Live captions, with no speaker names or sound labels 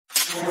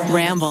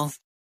Ramble.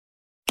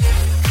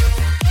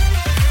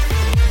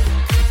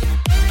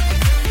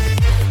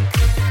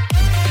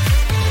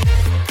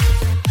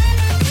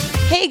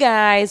 Hey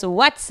guys,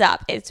 what's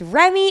up? It's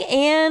Remy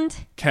and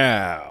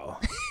Cal.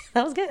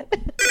 that was good.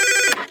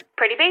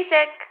 Pretty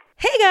basic.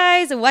 Hey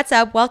guys, what's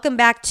up? Welcome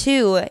back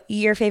to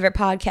your favorite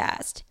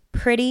podcast,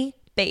 Pretty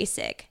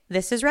Basic.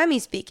 This is Remy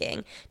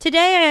speaking.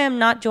 Today I am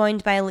not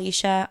joined by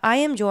Alicia. I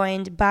am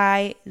joined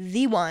by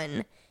the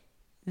one,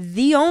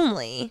 the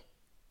only.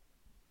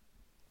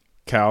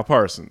 Cal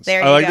Parsons.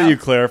 There I you like go. that you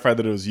clarified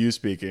that it was you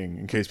speaking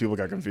in case people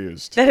got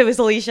confused. That it was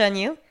Alicia and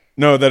you?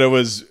 No, that it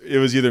was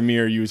either me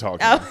or you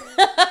talking.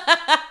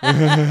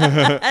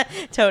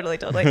 Totally.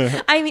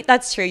 I mean,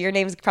 that's true. Your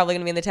name's probably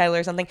going to be in the title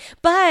or something.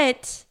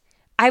 But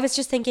I was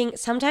just thinking,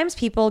 sometimes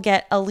people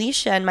get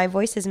Alicia and my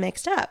voices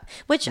mixed up,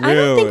 which I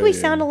don't think we Really?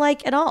 sound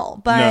alike at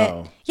all. But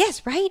No.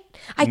 yes, right?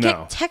 I No.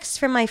 get texts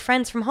from my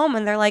friends from home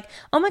and they're like,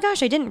 oh my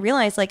gosh, I didn't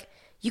realize, like,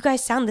 you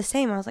guys sound the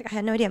same. I was like, I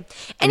had no idea.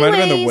 It might have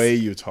been the Anyways, way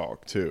you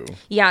talk too.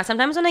 yeah,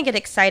 sometimes when I get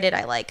excited,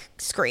 I like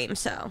scream.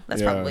 So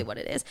that's Yeah. probably what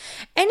it is.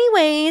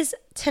 Anyways,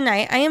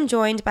 tonight I am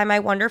joined by my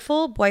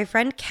wonderful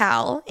boyfriend,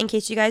 Cal. In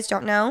case you guys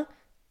don't know,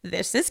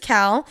 this is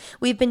Cal.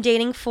 We've been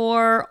dating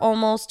for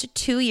almost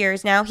 2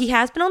 years now. He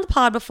has been on the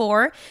pod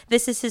before.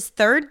 This is his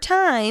third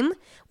time,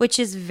 which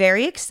is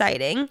very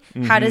exciting.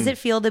 How does it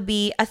feel to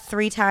be a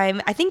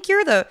 3-time? I think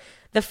you're the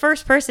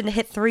first person to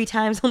hit 3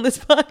 times on this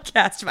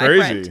podcast, my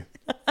Crazy. friend.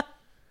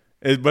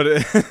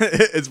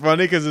 It's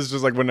funny because it's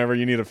just like whenever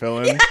you need a fill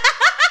in.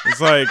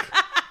 It's like,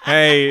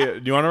 hey,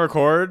 do you want to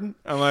record?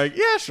 I'm like,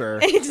 yeah,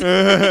 sure.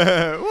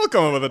 We'll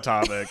come up with a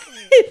topic.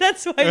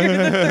 That's why you're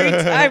the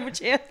 3-time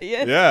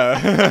champion.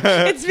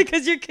 Yeah. It's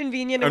because you're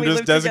convenient and I'm we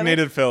just live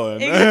designated fill in.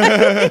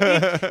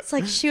 together. It's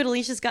like, shoot,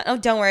 Alicia's got... Oh,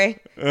 don't worry.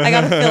 I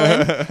got to fill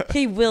in.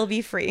 He will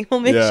be free.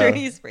 We'll make Yeah. sure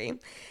he's free.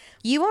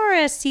 You are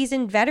a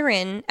seasoned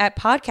veteran at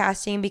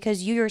podcasting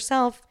because you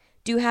yourself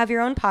do have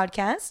your own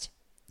podcast.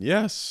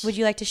 Yes. Would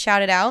you like to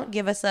shout it out?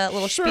 Give us a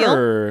little spiel?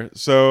 Sure.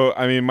 So,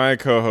 I mean, my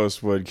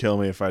co-host would kill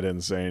me if I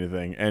didn't say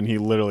anything, and he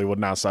literally would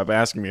not stop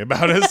asking me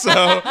about it. So,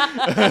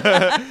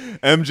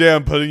 MJ,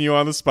 I'm putting you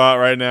on the spot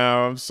right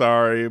now. I'm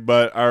sorry,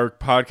 but our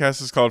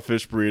podcast is called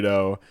Fish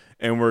Burrito,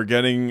 and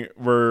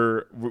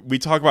we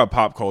talk about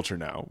pop culture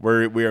now.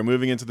 We are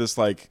moving into this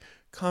like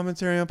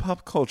commentary on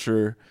pop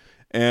culture.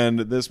 And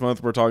this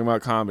month we're talking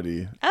about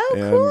comedy. Oh,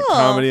 and cool.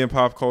 Comedy and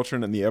pop culture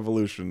and the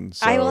evolution.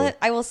 So.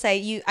 I will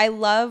say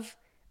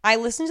I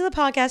listen to the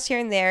podcast here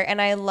and there,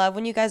 and I love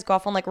when you guys go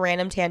off on like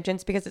random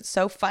tangents because it's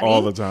so funny.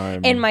 All the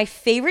time. And my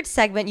favorite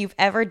segment you've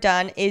ever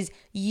done is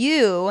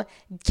you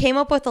came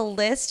up with a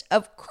list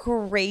of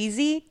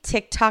crazy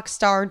TikTok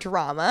star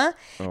drama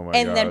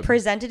and then God.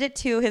 presented it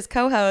to his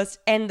co-host,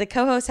 and the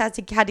co-host had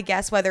to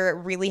guess whether it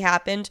really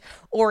happened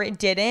or it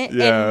didn't.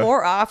 Yeah. And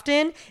more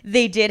often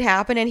they did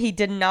happen, and he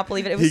did not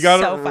believe it. It was He got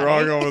so it funny.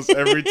 wrong almost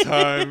every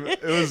time.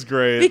 It was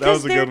great. That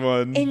was a they're good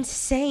one.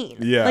 insane.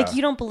 Yeah. Like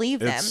you don't believe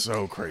them. It's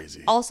so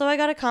crazy. Also, I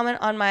got a comment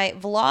on my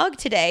vlog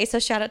today, so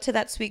shout out to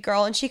that sweet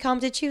girl. And she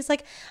commented, she was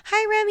like,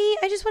 "Hi, Remy.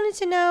 I just wanted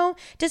to know,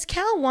 does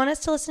Cal want us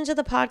to listen to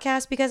the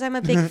podcast? Because I'm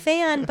a big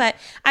fan, but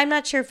I'm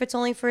not sure if it's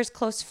only for his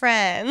close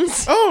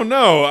friends." Oh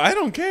no, I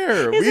don't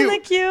care. Isn't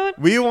that cute?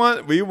 We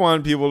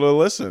want people to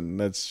listen.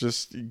 That's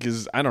just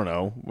because I don't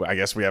know. I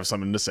guess we have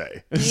something to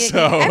say.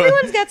 So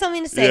Everyone's got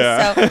something to say.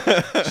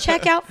 Yeah. So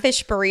check out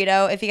Fish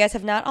Burrito if you guys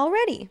have not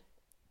already.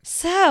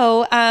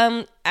 So,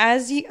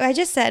 I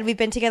just said, we've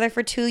been together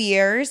for 2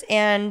 years,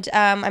 and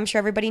I'm sure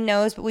everybody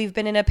knows, but we've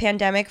been in a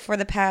pandemic for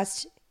the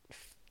past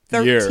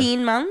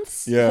 13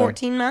 months, Yeah.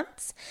 14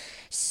 months.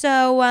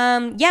 So,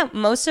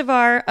 most of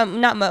our,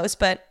 not most,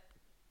 but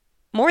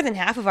more than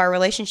half of our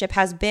relationship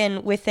has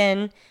been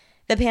within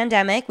the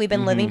pandemic. We've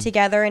been living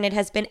together, and it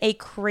has been a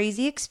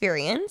crazy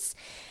experience.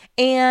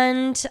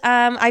 And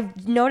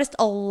I've noticed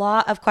a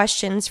lot of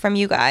questions from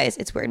you guys.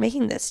 It's weird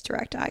making this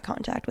direct eye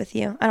contact with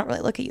you. I don't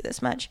really look at you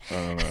this much.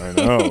 I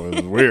know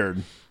it's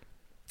weird.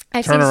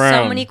 I've Turn seen so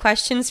around. many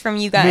questions from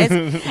you guys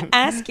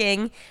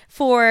asking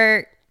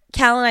for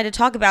Cal and I to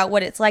talk about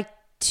what it's like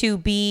to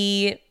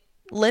be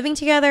living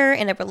together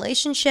in a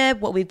relationship,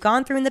 what we've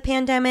gone through in the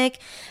pandemic.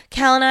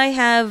 Cal and I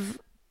have,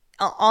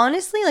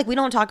 honestly, like, we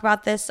don't talk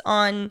about this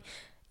on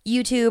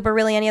YouTube or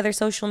really any other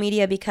social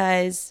media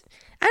because,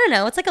 I don't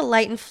know, it's like a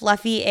light and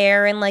fluffy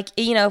air. And like,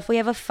 you know, if we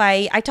have a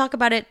fight, I talk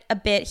about it a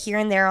bit here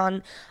and there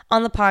on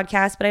the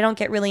podcast, but I don't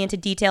get really into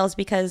details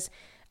because,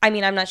 I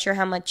mean, I'm not sure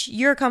how much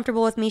you're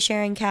comfortable with me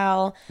sharing,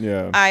 Cal.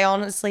 Yeah. I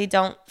honestly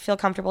don't feel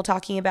comfortable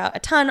talking about a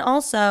ton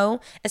also,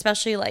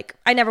 especially like,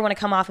 I never want to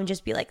come off and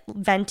just be like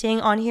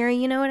venting on here,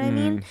 you know what I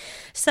mean?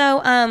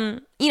 So,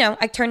 you know,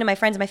 I turn to my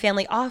friends and my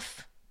family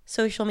off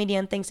social media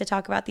and things to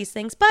talk about these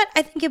things, but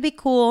I think it'd be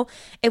cool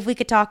if we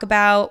could talk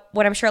about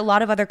what I'm sure a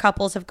lot of other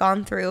couples have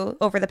gone through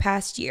over the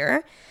past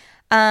year,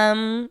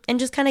 and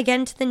just kind of get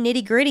into the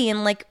nitty gritty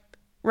and like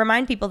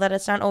remind people that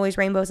it's not always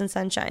rainbows and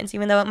sunshines,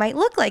 even though it might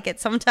look like it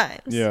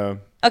sometimes. Yeah.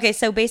 Okay,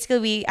 so basically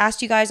we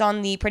asked you guys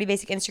on the Pretty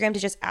Basic Instagram to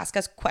just ask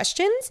us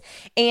questions,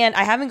 and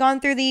I haven't gone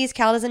through these.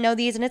 Cal doesn't know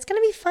these, and it's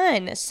going to be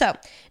fun. So,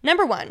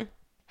 number 1,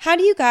 how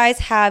do you guys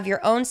have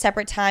your own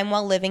separate time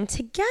while living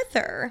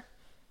together?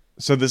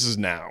 So this is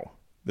now.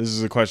 This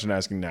is a question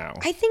asking now.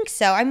 I think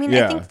so. I mean,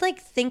 Yeah. I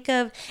think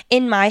of,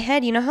 in my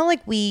head, you know how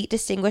like we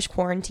distinguish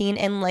quarantine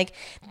and like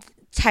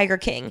Tiger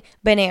King,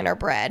 banana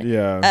bread,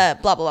 Yeah.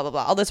 blah, blah, blah, blah,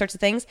 blah, all those sorts of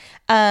things.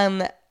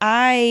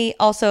 I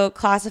also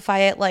classify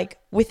it like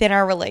within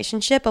our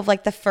relationship of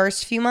like the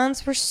first few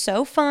months were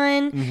so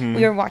fun. Mm-hmm.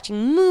 We were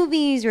watching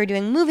movies, we were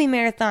doing movie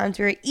marathons,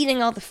 we were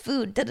eating all the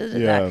food, da, da, da,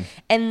 Yeah. da.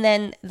 And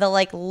then the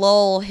like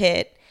lull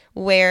hit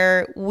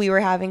where we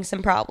were having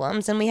some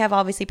problems, and we have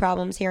obviously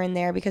problems here and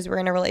there because we're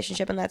in a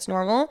relationship and that's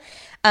normal.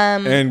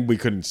 And we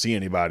couldn't see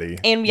anybody.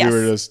 And yes. We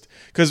were just,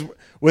 because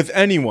with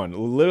anyone,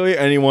 literally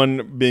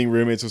anyone being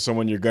roommates with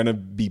someone, you're going to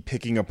be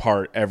picking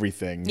apart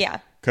everything.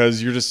 Yeah.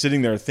 Because you're just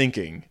sitting there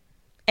thinking.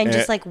 And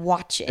just like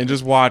watching. And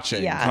just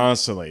watching Yeah.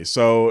 constantly.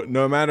 So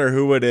no matter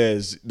who it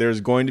is,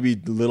 there's going to be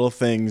little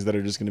things that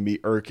are just going to be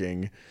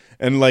irking.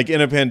 And like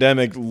in a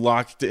pandemic,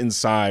 locked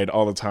inside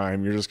all the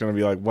time, you're just going to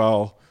be like,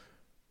 well,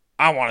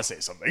 I want to say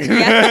something.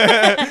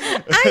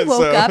 I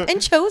woke up and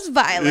chose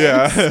violence.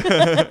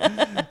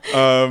 Yeah.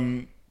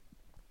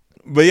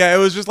 But yeah, it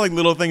was just like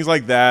little things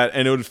like that,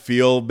 and it would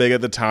feel big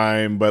at the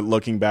time, but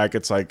looking back,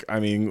 it's like, I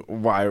mean,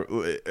 why?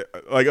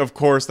 Like, of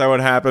course that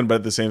would happen, but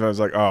at the same time, it's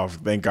like, oh,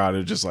 thank God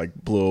it just like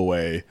blew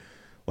away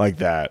like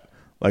that.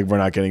 Like, we're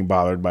not getting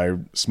bothered by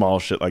small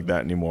shit like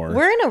that anymore.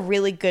 We're in a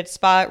really good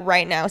spot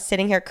right now,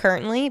 sitting here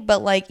currently,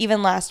 but like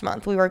even last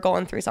month, we were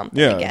going through something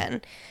Yeah.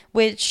 again,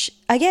 which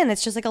again,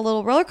 it's just like a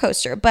little roller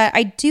coaster. But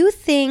I do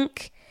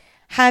think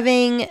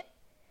having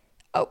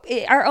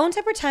our own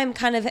separate time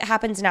kind of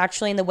happens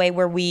naturally in the way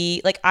where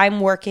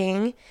I'm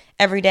working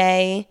every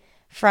day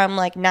from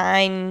like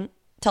 9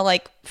 till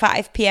like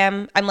 5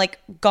 p.m. I'm like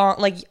gone,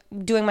 like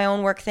doing my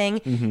own work thing.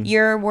 Mm-hmm.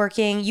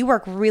 You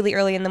work really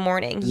early in the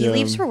morning. He Yeah.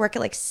 leaves for work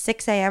at like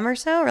 6 a.m. or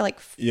so, or like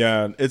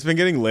Yeah, it's been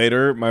getting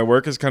later. My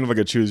work is kind of like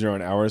a choose your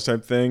own hours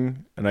type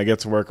thing, and I get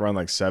to work around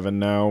like 7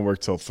 now, work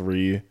till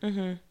 3.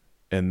 Mm-hmm.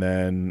 And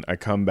then I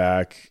come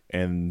back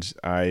and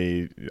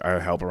I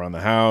help around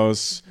the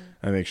house. Mm-hmm.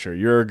 I make sure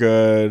you're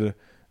good.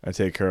 I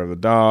take care of the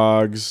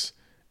dogs.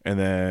 And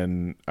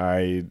then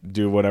I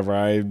do whatever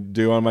I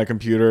do on my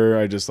computer.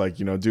 I just like,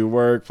 do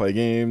work, play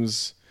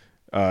games.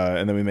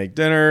 And then we make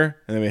dinner.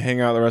 And then we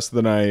hang out the rest of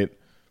the night.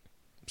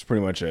 That's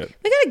pretty much it.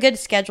 we got a good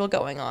schedule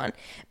going on.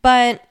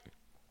 But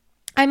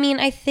I mean,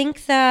 I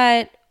think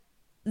that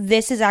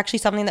this is actually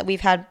something that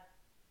we've had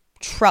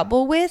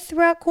trouble with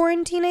throughout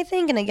quarantine, I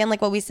think. And again,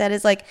 like what we said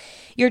is like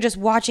you're just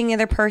watching the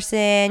other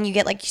person, you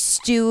get like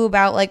stew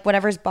about like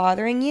whatever's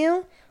bothering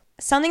you.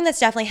 Something that's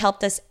definitely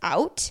helped us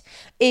out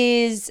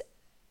is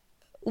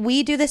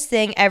we do this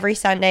thing every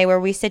Sunday where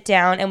we sit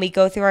down and we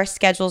go through our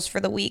schedules for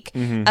the week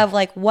of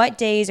like what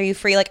days are you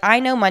free. Like I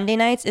know Monday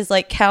nights is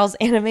like Cal's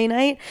anime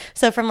night,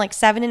 so from like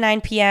 7 to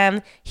 9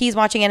 p.m. he's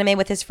watching anime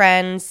with his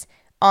friends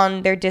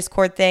on their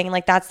Discord thing,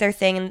 like that's their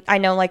thing. And I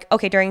know like,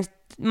 okay, during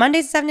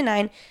Mondays 7 to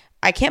 9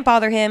 I can't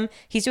bother him.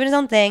 He's doing his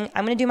own thing.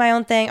 I'm going to do my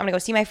own thing. I'm going to go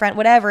see my friend,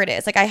 whatever it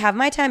is. Like I have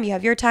my time, you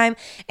have your time.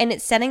 And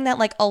it's setting that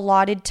like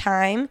allotted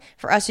time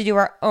for us to do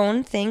our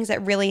own things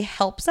that really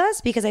helps us,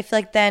 because I feel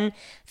like then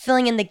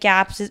filling in the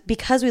gaps is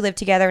because we live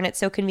together and it's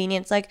so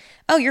convenient. It's like,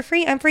 oh, you're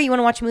free. I'm free. You want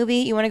to watch a movie?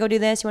 You want to go do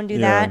this? You want to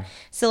do Yeah. that?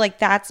 So like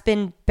that's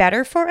been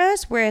better for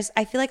us. Whereas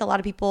I feel like a lot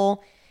of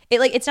people,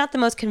 it's not the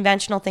most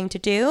conventional thing to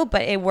do,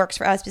 but it works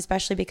for us,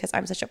 especially because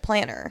I'm such a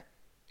planner.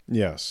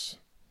 Yes.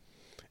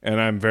 And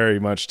I'm very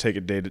much take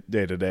it day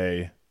to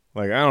day.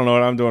 Like, I don't know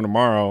what I'm doing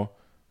tomorrow.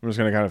 I'm just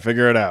going to kind of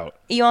figure it out.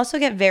 You also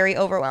get very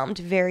overwhelmed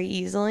very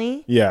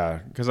easily. Yeah,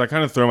 because I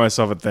kind of throw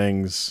myself at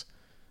things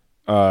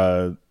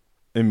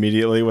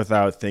immediately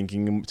without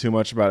thinking too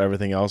much about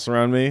everything else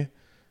around me,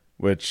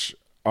 which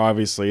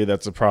obviously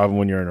that's a problem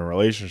when you're in a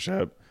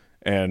relationship.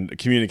 And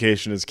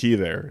communication is key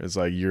there. It's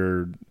like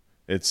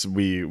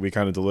we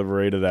kind of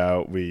deliberate it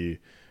out. We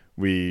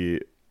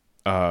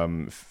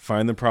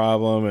find the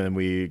problem and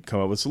we come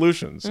up with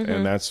solutions.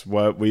 And that's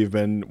what we've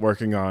been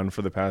working on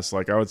for the past,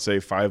 like I would say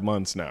 5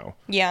 months now.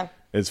 Yeah.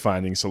 Is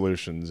finding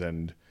solutions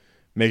and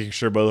making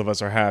sure both of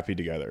us are happy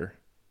together,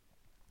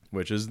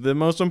 which is the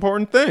most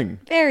important thing.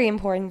 Very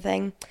important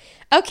thing.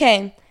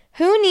 Okay.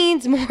 Who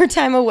needs more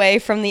time away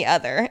from the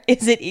other?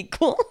 Is it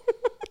equal?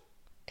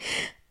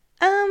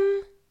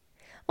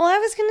 Well, I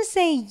was going to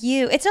say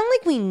you. It's not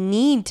like we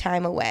need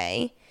time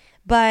away,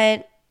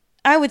 but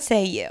I would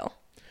say you.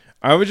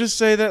 I would just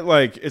say that,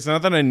 like, it's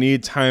not that I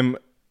need time.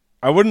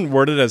 I wouldn't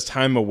word it as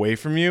time away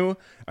from you.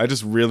 I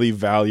just really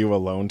value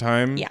alone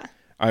time. Yeah.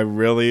 I'm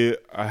really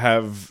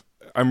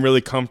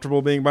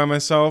comfortable being by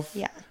myself.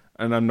 Yeah.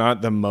 And I'm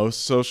not the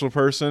most social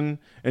person.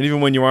 And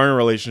even when you are in a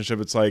relationship,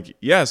 it's like,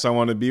 yes, I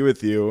want to be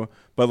with you.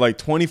 But like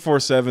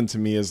 24/7 to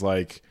me is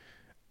like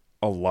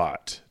a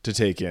lot to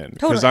take in.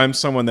 Because Totally. I'm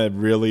someone that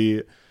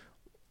really,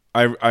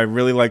 I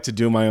really like to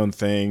do my own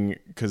thing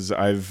because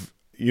I've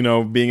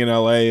being in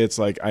LA, it's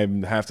like I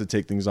have to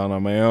take things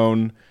on my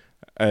own.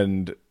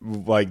 And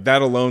like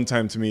that alone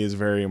time to me is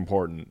very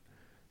important,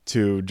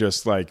 to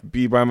just like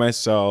be by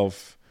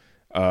myself,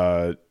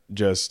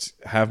 just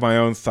have my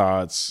own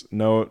thoughts,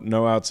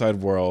 no outside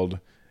world,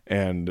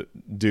 and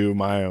do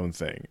my own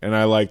thing. And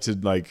I like to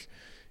like,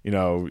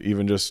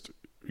 even just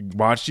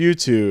watch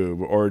YouTube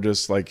or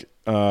just like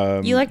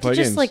you like to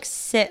just games. like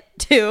sit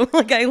too.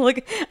 Like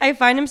I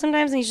find him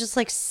sometimes and he's just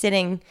like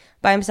sitting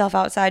by himself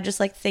outside, just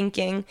like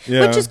thinking,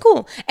 which is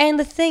cool. And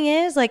the thing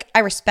is, like, I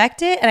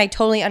respect it and I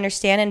totally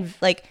understand and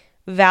like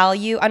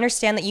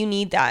understand that you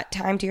need that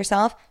time to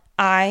yourself.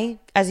 I,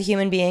 as a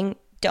human being,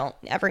 don't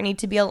ever need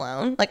to be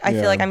alone. Like, I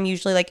feel like I'm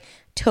usually like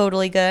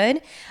totally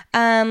good.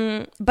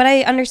 But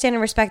I understand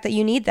and respect that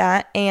you need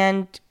that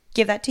and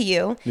give that to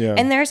you. Yeah.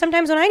 And there are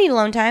sometimes when I need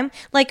alone time,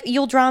 like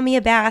you'll draw me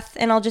a bath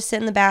and I'll just sit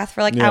in the bath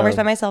for like hours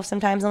by myself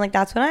sometimes. And like,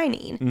 that's what I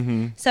need.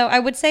 Mm-hmm. So I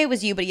would say it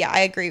was you, but yeah, I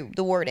agree.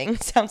 The wording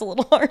sounds a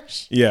little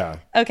harsh. Yeah.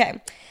 Okay.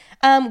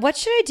 What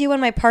should I do when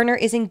my partner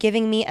isn't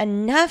giving me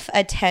enough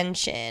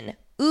attention?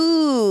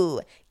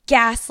 Ooh,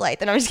 gaslight.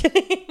 Then I'm just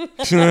kidding.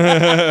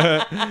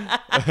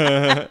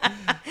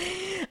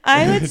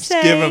 I would just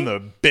say give him the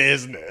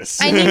business.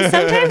 I mean,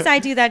 sometimes I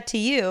do that to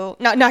you.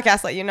 Not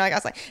gaslight you, not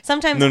gaslight.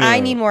 Sometimes I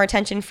need more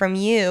attention from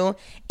you.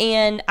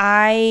 And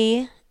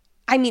I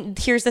mean,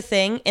 here's the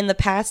thing. In the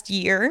past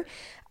year,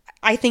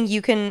 I think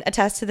you can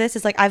attest to this,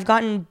 is like I've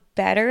gotten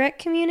better at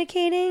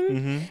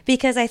communicating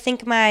because I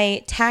think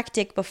my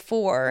tactic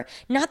before,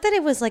 not that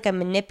it was like a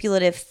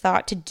manipulative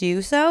thought to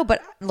do so,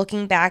 but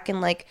looking back and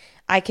like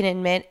I can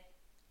admit,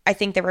 I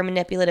think there were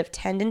manipulative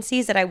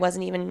tendencies that I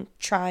wasn't even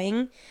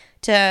trying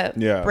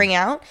to bring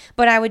out,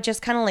 but I would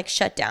just kind of like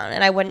shut down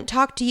and I wouldn't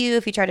talk to you.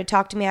 If you tried to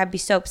talk to me, I'd be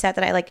so upset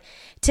that I like,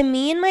 to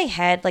me in my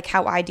head, like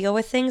how I deal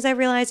with things, I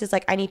realized is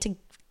like I need to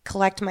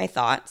collect my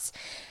thoughts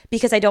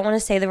because I don't want to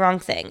say the wrong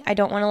thing. I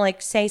don't want to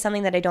like say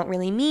something that I don't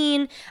really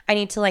mean. I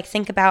need to like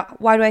think about,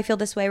 why do I feel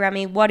this way,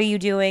 Remy? What are you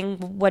doing?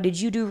 What did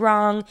you do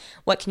wrong?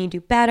 What can you do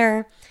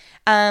better?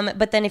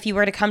 But then if you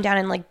were to come down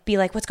and like be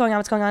like, what's going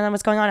on?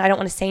 I don't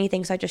want to say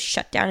anything. So I just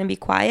shut down and be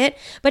quiet.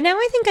 But now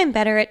I think I'm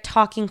better at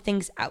talking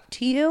things out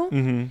to you.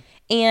 Mm-hmm.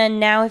 And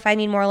now if I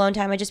need more alone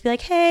time, I just be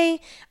like,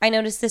 hey, I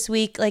noticed this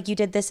week, like you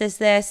did this,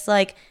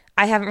 like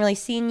I haven't really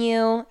seen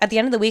you. At the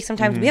end of the week,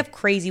 sometimes we have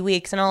crazy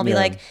weeks and I'll be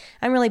like,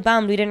 I'm really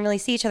bummed we didn't really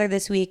see each other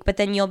this week. But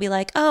then you'll be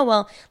like, oh,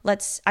 well,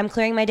 I'm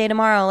clearing my day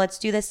tomorrow. Let's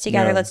do this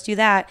together. Let's do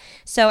that.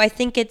 So I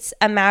think it's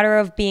a matter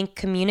of being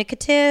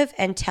communicative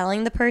and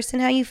telling the person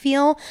how you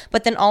feel.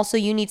 But then also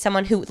you need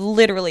someone who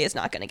literally is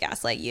not going to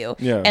gaslight you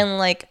and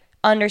like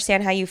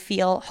understand how you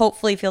feel,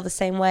 hopefully feel the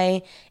same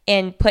way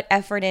and put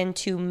effort in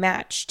to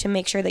match to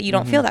make sure that you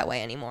don't feel that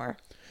way anymore.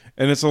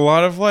 And it's a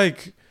lot of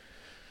like,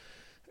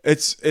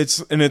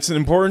 it's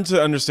important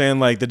to understand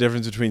like the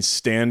difference between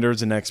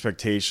standards and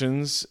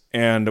expectations.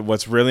 And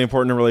what's really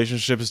important in a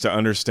relationship is to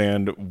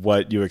understand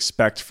what you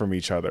expect from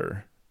each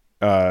other,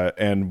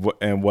 and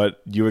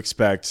what you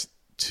expect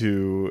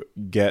to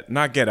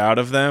not get out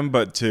of them,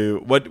 but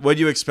to what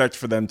you expect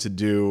for them to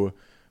do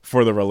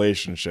for the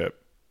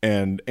relationship,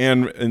 and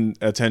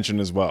attention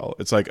as well.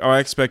 It's like, oh, I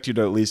expect you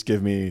to at least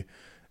give me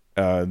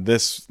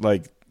this,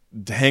 like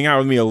hang out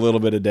with me a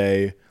little bit a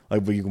day.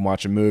 Like we can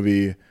watch a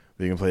movie.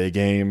 We can play a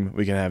game.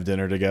 We can have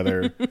dinner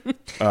together.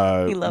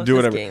 He loves do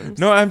whatever. Games.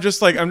 No,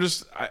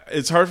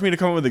 it's hard for me to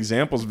come up with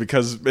examples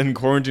because in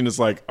quarantine it's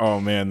like, oh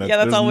man,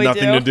 that's all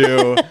nothing to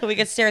do. We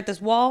could stare at this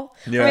wall,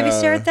 or maybe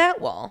stare at that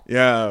wall.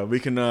 Yeah,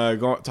 we can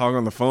go talk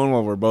on the phone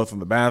while we're both in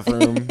the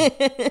bathroom.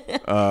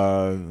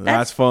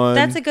 That's fun.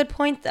 That's a good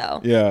point,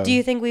 though. Yeah. Do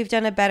you think we've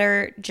done a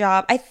better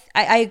job?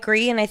 I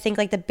agree, and I think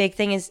like the big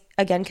thing is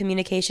again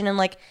communication and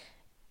like.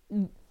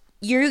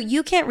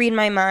 You can't read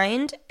my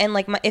mind, and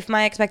like if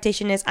my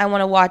expectation is I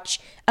want to watch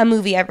a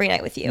movie every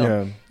night with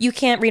you, you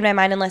can't read my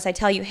mind unless I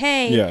tell you,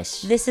 hey,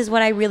 this is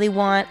what I really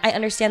want. I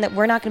understand that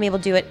we're not going to be able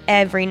to do it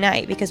every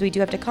night because we do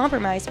have to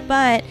compromise,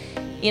 but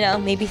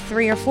maybe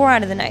 3 or 4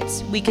 out of the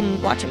nights we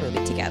can watch a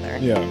movie together.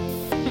 Yeah,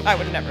 I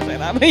would never say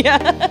that, but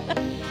yeah.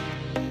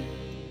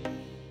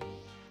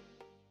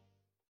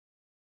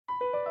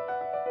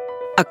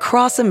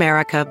 Across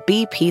America,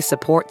 BP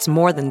supports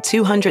more than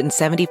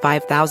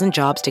 275,000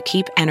 jobs to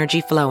keep energy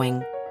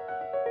flowing.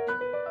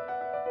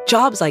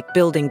 Jobs like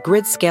building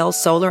grid-scale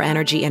solar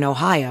energy in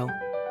Ohio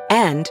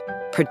and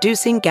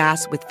producing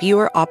gas with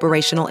fewer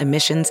operational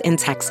emissions in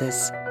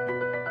Texas.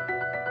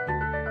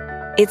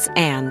 It's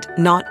and,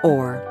 not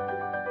or.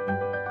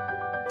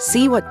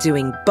 See what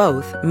doing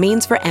both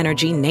means for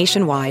energy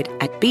nationwide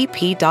at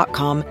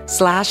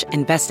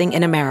bp.com/investing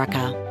in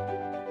America.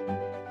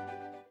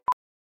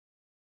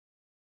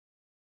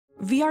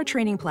 VR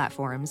training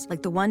platforms,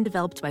 like the one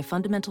developed by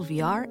Fundamental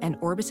VR and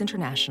Orbis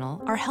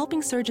International, are helping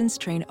surgeons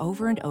train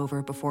over and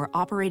over before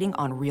operating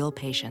on real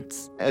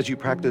patients. As you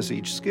practice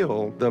each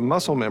skill, the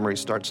muscle memory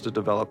starts to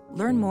develop.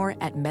 Learn more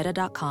at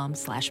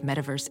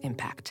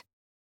meta.com/metaverseimpact.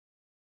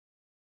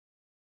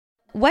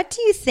 What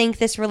do you think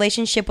this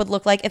relationship would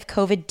look like if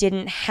COVID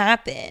didn't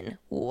happen?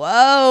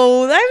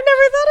 Whoa, I've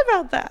never thought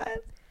about that.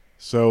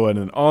 So in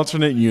an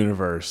alternate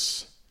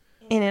universe.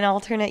 In an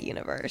alternate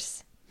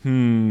universe.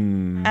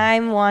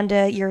 I'm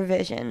Wanda, your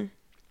Vision.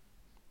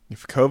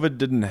 If COVID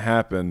didn't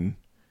happen,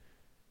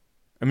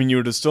 I mean, you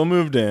would have still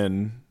moved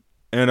in,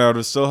 and I would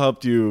have still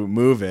helped you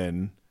move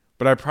in,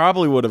 but I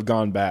probably would have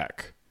gone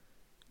back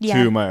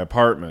to my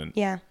apartment.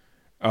 Yeah.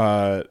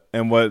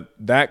 And what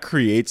that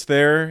creates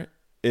there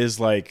is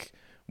like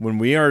when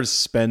we are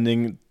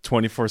spending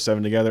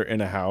 24/7 together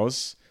in a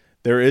house,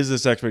 there is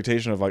this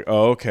expectation of like,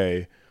 oh,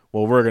 okay,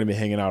 well, we're going to be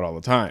hanging out all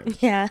the time.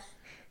 Yeah.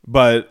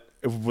 But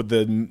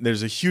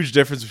there's a huge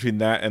difference between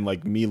that and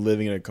like me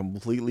living in a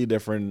completely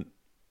different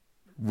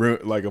room,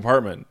 like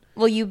apartment.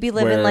 Well, you'd be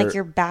living like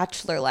your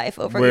bachelor life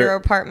over your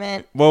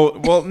apartment.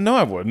 Well, no,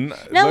 I wouldn't.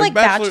 Not like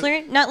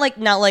bachelor, not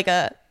like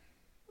a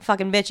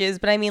fucking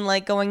bitches, but I mean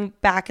like going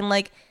back and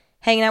like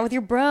hanging out with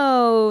your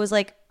bros,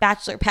 like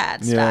bachelor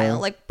pad style,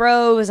 like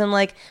bros, and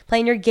like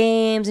playing your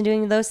games and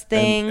doing those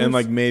things. And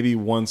like maybe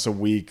once a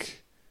week.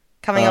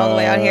 Coming all the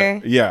way out here.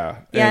 Yeah.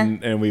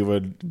 And we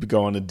would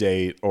go on a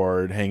date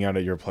or hang out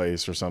at your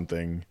place or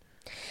something.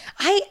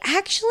 I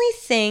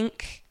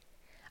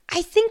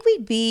think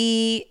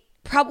we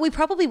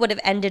probably would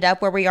have ended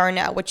up where we are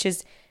now, which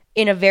is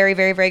in a very,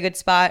 very, very good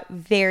spot.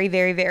 Very,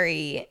 very,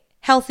 very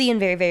healthy and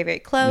very, very, very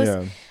close.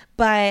 Yeah.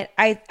 But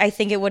I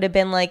think it would have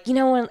been like, you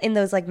know, in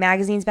those like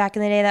magazines back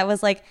in the day, that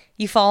was like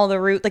you follow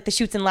the route, like the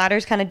chutes and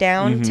ladders kind of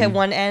down to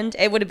one end.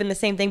 It would have been the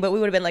same thing, but we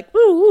would have been like,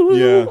 woo, woo,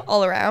 woo,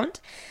 all around.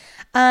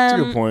 That's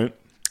a good point.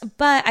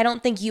 But I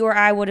don't think you or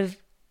I would have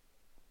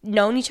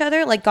known each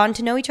other, like gotten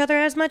to know each other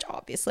as much,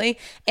 obviously,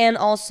 and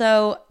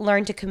also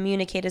learn to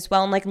communicate as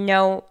well and like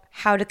know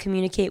how to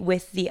communicate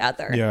with the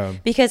other. Yeah.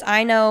 Because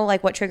I know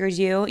like what triggers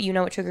you, you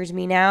know what triggers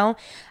me now.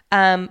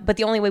 But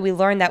the only way we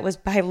learned that was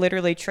by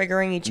literally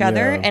triggering each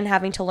other and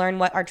having to learn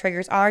what our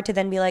triggers are to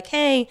then be like,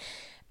 hey,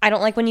 I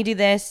don't like when you do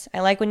this. I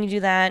like when you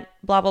do that,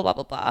 blah, blah, blah,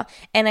 blah, blah.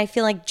 And I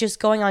feel like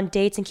just going on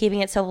dates and keeping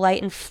it so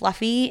light and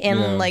fluffy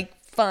and like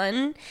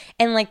fun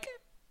and like,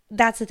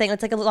 that's the thing.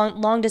 It's like a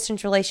long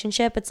distance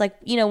relationship. It's like,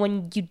 you know,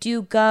 when you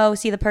do go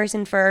see the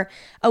person for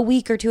a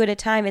week or two at a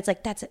time, it's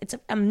like it's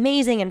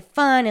amazing and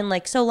fun and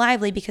like so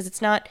lively because it's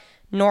not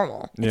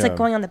normal. It's like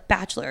going on The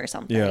Bachelor or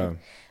something. Yeah.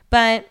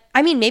 But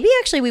I mean, maybe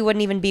actually we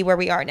wouldn't even be where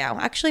we are now.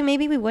 Actually,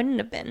 maybe we wouldn't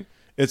have been.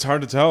 It's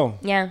hard to tell.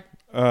 Yeah.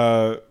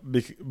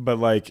 But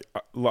like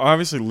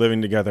obviously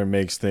living together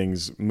makes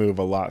things move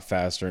a lot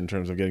faster in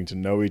terms of getting to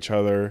know each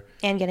other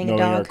and getting a dog,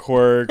 knowing our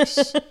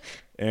quirks.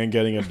 And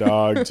getting a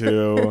dog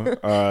too,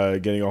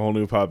 getting a whole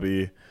new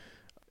puppy.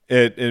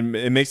 It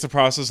makes the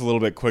process a little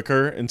bit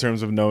quicker in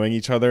terms of knowing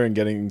each other and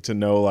getting to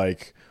know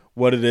like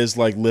what it is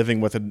like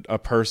living with a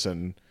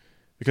person,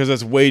 because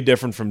that's way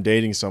different from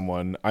dating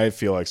someone. I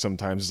feel like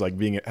sometimes it's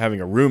like having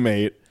a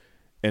roommate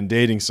and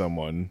dating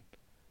someone,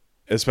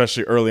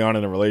 especially early on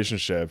in a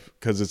relationship,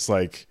 because it's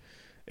like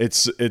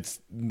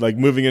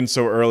moving in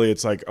so early.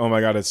 It's like, oh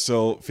my God, I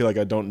still feel like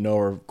I don't know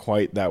her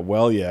quite that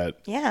well yet.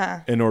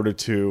 Yeah. In order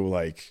to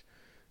like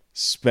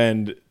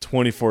spend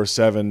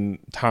 24/7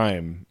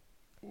 time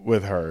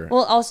with her.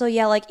 Well, also,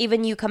 yeah, like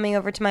even you coming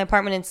over to my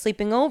apartment and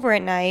sleeping over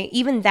at night,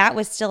 even that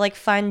was still like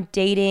fun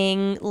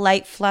dating,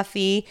 light,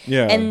 fluffy.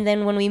 Yeah. And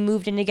then when we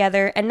moved in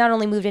together, and not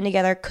only moved in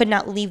together, could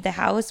not leave the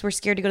house, we're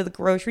scared to go to the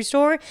grocery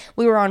store,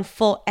 we were on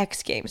full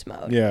X Games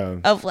mode. Yeah.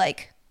 Of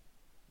like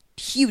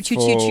huge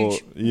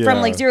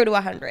from like 0 to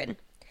 100.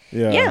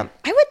 Yeah. Yeah.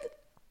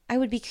 I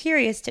would be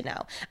curious to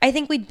know. I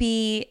think we'd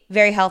be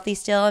very healthy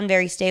still and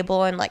very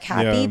stable and like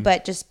happy,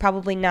 but just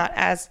probably not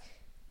as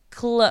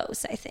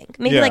close, I think.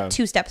 Maybe like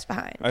 2 steps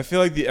behind. I feel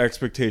like the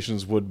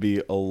expectations would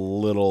be a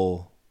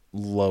little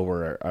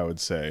lower, I would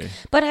say.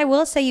 But I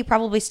will say you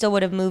probably still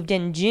would have moved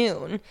in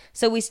June.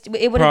 So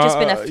it would have just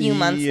been a few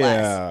months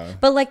less.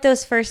 But like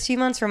those first few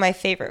months were my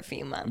favorite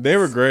few months. They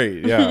were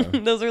great, yeah.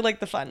 Those were like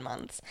the fun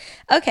months.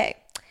 Okay.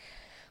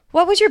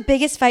 What was your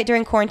biggest fight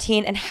during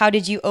quarantine and how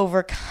did you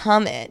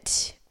overcome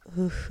it?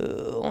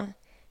 Ooh.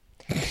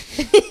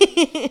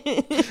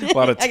 A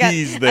lot of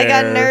tease there. I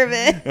got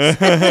nervous.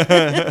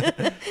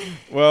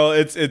 Well,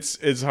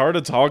 it's hard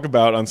to talk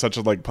about on such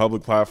a like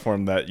public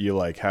platform that you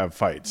like have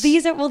fights.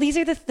 This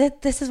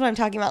is what I'm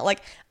talking about.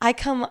 Like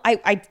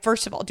I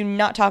first of all do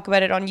not talk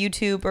about it on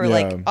YouTube or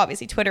like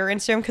obviously Twitter or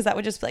Instagram, because that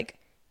would just like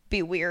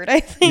be weird,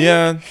 I think.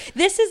 Yeah.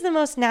 This is the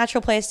most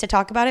natural place to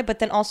talk about it, but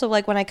then also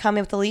like when I come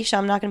in with Alicia,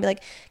 I'm not gonna be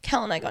like,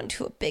 Cal and I got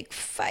into a big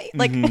fight.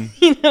 Like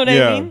you know what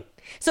I mean?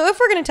 So if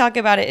we're going to talk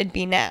about it, it'd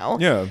be now.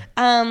 Yeah.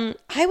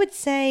 I would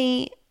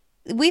say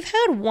we've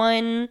had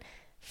one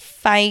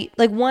fight,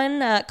 like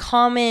one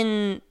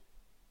common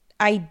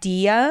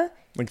idea.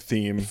 Like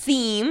theme.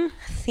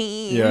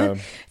 Yeah.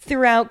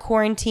 Throughout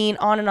quarantine,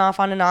 on and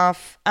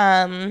off.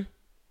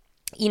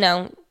 You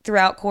know,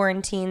 throughout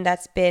quarantine,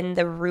 that's been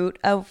the root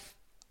of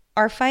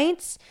our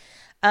fights.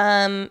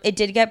 It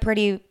did get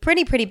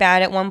pretty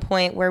bad at one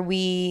point where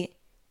we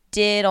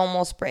did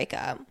almost break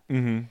up.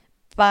 Mm-hmm.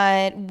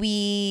 But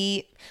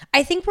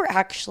I think we're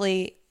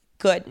actually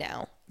good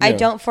now. Yeah. I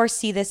don't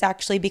foresee this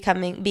actually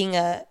being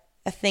a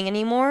thing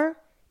anymore.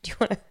 Do you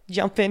want to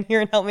jump in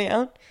here and help me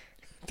out?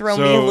 throw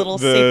me a little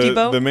safety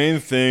boat? The main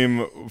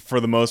theme for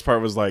the most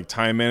part was like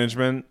time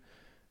management,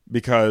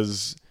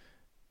 because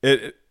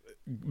when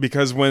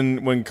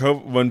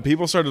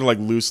people started to like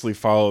loosely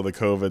follow the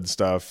COVID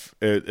stuff,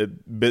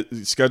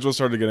 schedules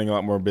started getting a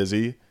lot more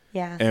busy.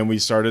 Yeah. And I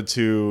started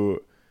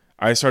to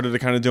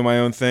kind of do my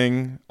own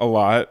thing a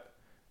lot,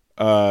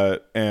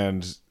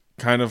 and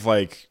kind of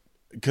like,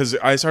 because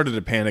I started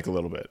to panic a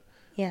little bit.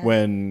 Yeah.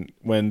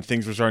 When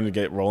things were starting to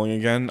get rolling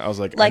again, I was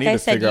like Like I need I to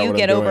said, figure out you what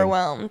get I'm doing.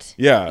 overwhelmed.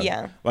 Yeah.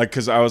 Yeah. Like,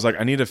 because I was like,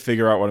 I need to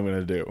figure out what I'm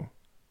going to do,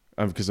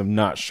 because I'm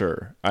not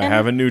sure. I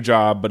have a new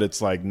job, but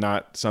it's like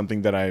not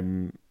something that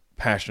I'm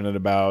passionate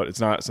about.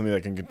 It's not something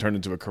that can turn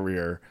into a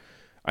career.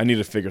 I need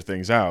to figure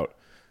things out.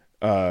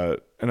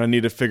 And I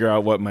need to figure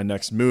out what my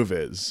next move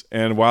is.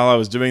 And while I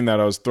was doing that,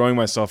 I was throwing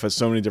myself at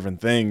so many different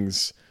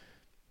things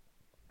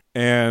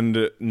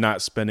and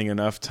not spending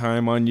enough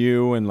time on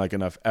you and like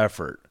enough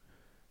effort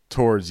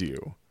towards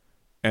you.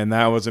 And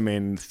that was a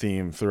main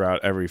theme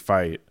throughout every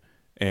fight.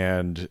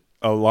 And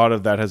a lot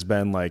of that has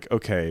been like,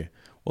 okay,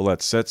 well,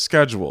 let's set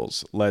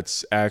schedules.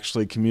 Let's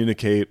actually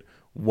communicate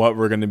what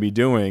we're going to be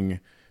doing,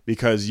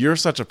 because you're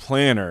such a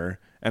planner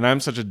and I'm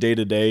such a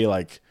day-to-day,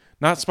 like,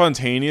 not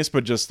spontaneous,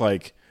 but just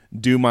like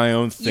do my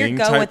own thing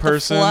You're go type with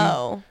person. the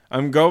flow. I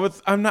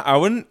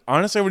wouldn't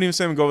even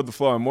say I'm go with the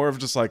flow. I'm more of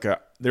just like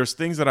there's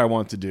things that I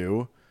want to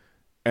do,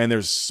 and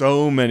there's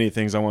so many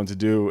things I want to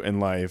do in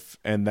life,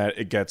 and that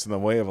it gets in the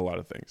way of a lot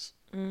of things.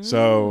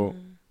 So,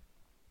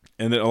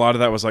 and then a lot of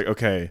that was like,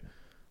 okay,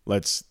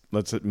 let's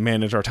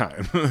manage our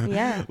time.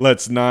 Yeah.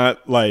 Let's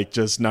not like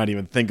just not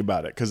even think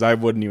about it, because I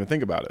wouldn't even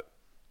think about it.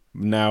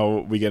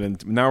 Now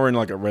we're in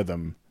like a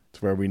rhythm to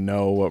where we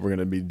know what we're going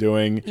to be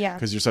doing. Yeah.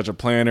 Because you're such a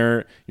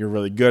planner, you're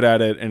really good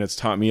at it, and it's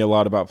taught me a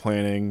lot about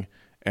planning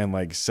and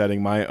like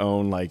setting my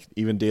own like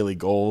even daily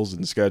goals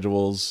and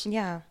schedules.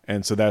 Yeah.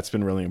 And so that's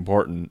been really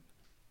important,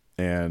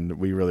 and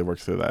we really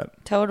worked through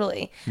that.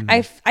 Totally.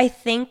 I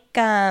think,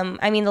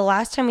 I mean, the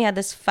last time we had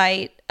this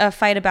fight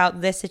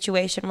about this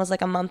situation was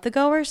like a month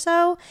ago or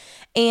so.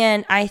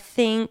 And I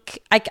think,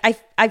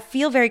 I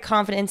feel very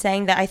confident in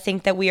saying that I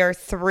think that we are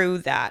through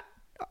that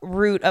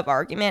root of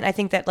argument. I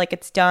think that like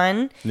it's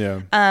done.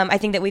 Yeah. I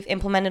think that we've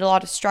implemented a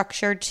lot of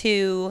structure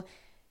to,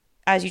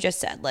 as you just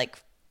said,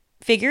 like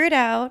figure it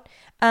out.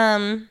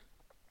 I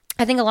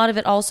think a lot of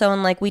it also,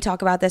 and like we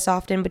talk about this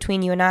often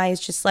between you and I, is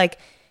just like,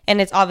 and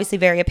it's obviously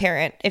very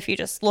apparent if you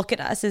just look at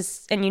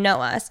us and you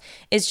know us,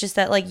 it's just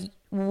that like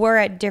we're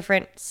at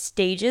different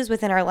stages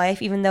within our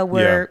life, even though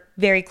we're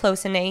very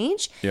close in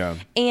age. Yeah.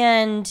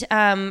 And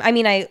I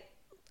mean,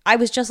 I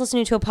was just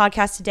listening to a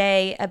podcast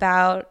today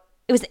about,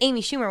 it was the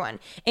Amy Schumer one.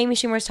 Amy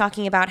Schumer was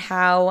talking about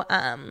how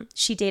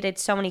she dated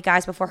so many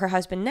guys before her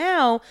husband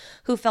now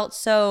who felt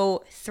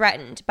so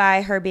threatened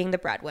by her being the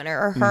breadwinner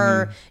or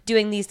her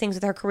doing these things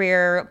with her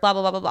career, blah,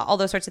 blah, blah, blah, blah, all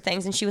those sorts of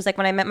things. And she was like,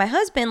 when I met my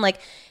husband,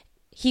 like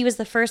he was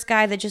the first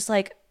guy that just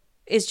like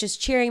is just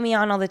cheering me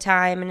on all the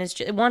time and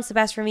wants the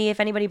best for me if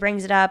anybody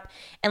brings it up,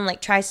 and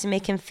like tries to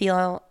make him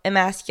feel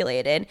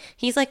emasculated.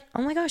 He's like,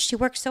 oh my gosh, she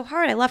works so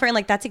hard, I love her. And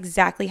like that's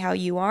exactly how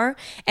you are.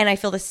 And I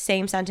feel the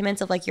same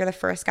sentiments of like you're the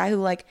first guy who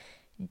like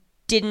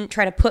didn't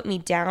try to put me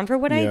down for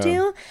what I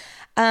do.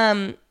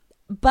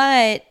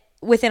 But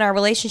within our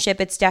relationship,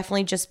 it's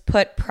definitely just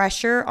put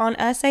pressure on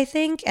us, I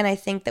think. And I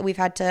think that we've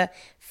had to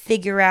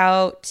figure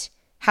out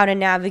how to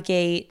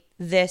navigate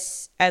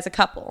this as a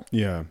couple.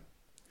 Yeah.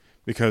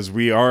 Because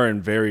we are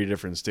in very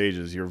different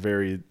stages. You've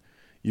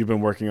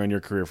been working on your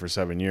career for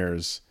 7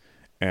 years,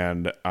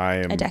 and I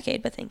am a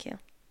decade, but thank you.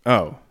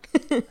 Oh,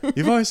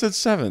 you've always said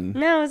 7.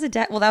 No, it was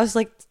well, that was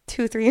like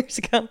 2-3 years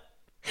ago.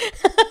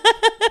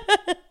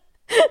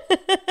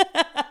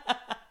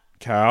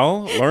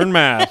 Cal, learn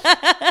math.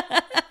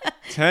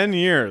 10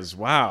 years.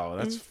 Wow,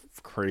 that's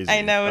crazy.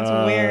 I know, it's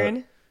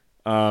weird.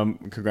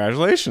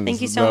 Congratulations.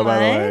 Thank you so by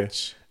the way.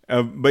 much.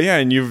 But yeah,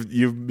 and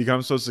you've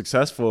become so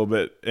successful,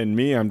 but in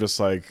me, I'm just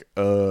like,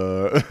 like,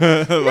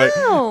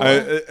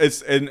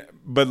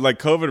 but like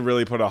COVID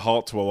really put a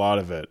halt to a lot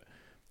of it,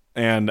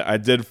 and I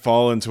did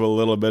fall into a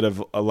little bit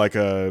of like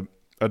a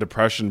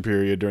depression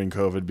period during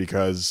COVID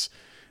because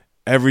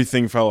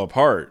everything fell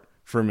apart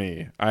for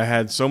me. I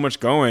had so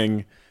much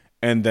going,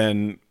 and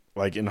then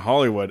like in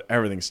Hollywood,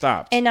 everything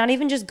stopped. And not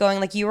even just going,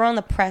 like you were on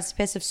the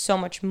precipice of so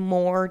much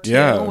more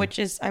too, which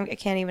is I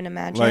can't even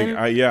imagine. Like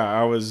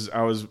I was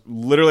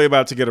literally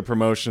about to get a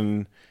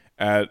promotion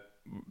at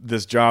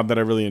this job that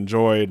I really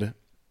enjoyed.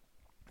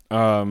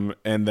 And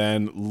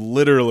then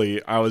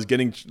literally I was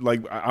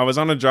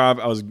on a job,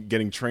 I was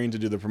getting trained to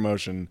do the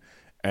promotion,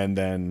 and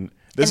then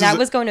that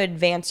was going to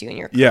advance you in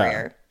your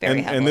career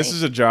very heavily. And this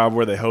is a job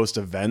where they host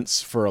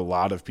events for a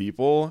lot of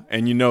people,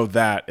 and you know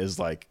that is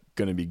like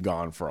going to be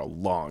gone for a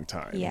long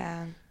time.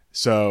 Yeah.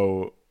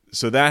 So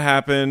that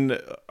happened,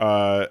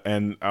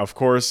 and of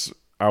course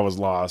I was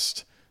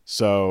lost.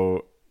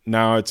 So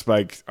now it's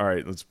like, all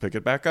right, let's pick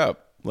it back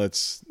up.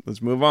 Let's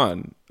move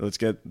on. Let's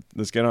get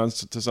on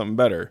to something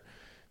better,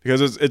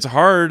 because it's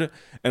hard,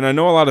 and I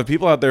know a lot of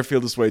people out there feel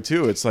this way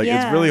too. It's like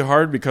it's really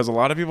hard because a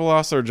lot of people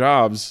lost their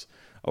jobs.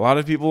 a lot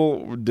of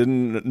people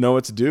didn't know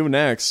what to do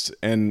next.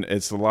 And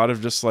it's a lot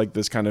of just like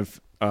this kind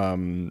of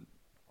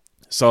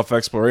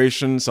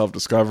self-exploration,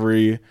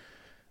 self-discovery,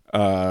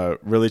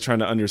 really trying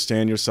to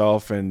understand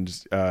yourself and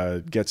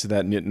get to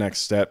that next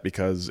step,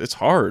 because it's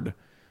hard,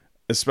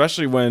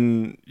 especially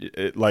when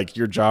like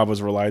your job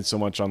was relied so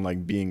much on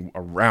like being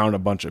around a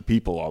bunch of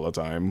people all the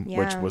time,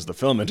 which was the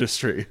film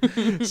industry.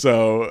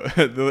 So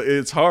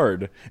it's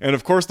hard. And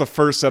of course, the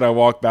first set I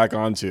walked back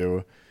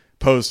onto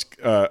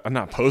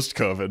not post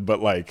COVID, but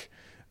like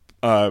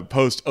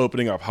post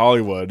opening up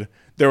Hollywood,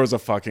 there was a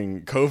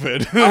fucking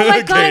COVID Oh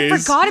my God, I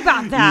case. forgot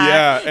about that.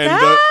 Yeah. And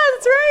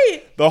that's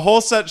right. the whole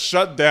set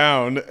shut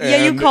down.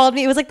 Yeah, you and called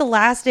me. It was like the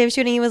last day of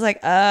shooting. He was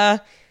like,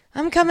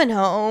 I'm coming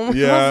home. I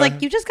Yeah. was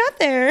like, you just got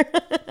there.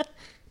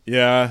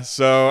 Yeah,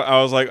 so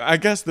I was like, I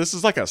guess this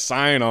is like a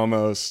sign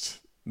almost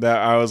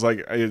that I was like,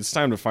 it's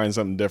time to find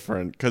something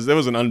different, because it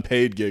was an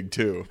unpaid gig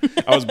too.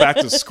 I was back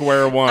to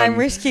square one. I'm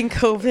risking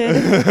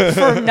COVID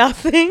for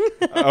nothing.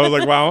 I was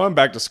like, wow, I'm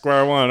back to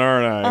square one,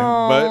 aren't I?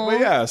 But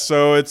yeah,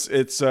 so it's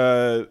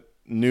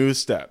new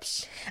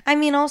steps. I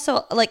mean,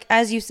 also, like,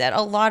 as you said,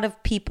 a lot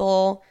of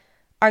people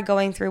are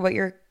going through what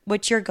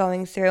you're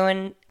going through,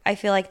 and I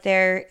feel like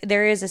there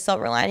is a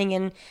silver lining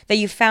in that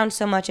you found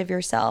so much of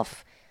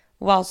yourself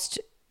whilst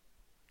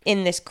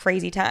in this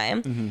crazy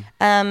time. Mm-hmm.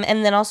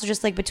 And then also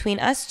just like between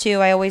us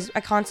two, I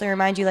constantly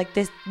remind you, like,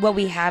 this, what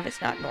we have is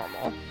not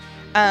normal.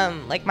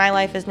 Like, my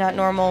life is not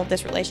normal,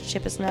 this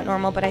relationship is not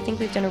normal, but I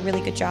think we've done a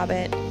really good job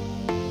at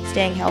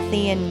staying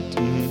healthy and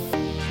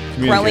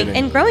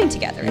growing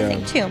together. Yeah. I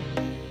think too.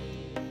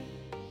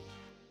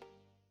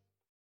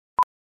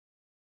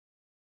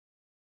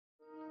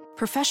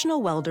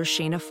 Professional welder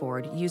Shayna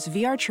Ford used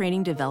VR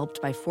training developed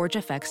by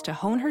ForgeFX to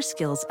hone her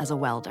skills as a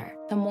welder.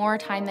 The more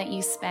time that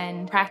you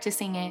spend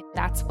practicing it,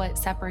 that's what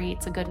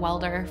separates a good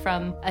welder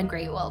from a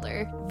great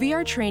welder.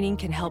 VR training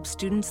can help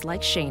students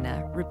like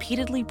Shayna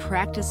repeatedly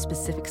practice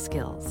specific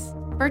skills.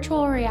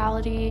 Virtual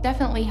reality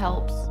definitely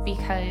helps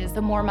because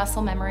the more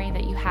muscle memory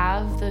that you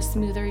have, the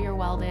smoother your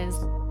weld is.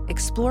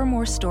 Explore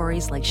more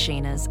stories like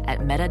Shayna's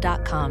at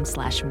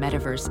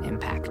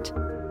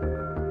meta.com/metaverseimpact.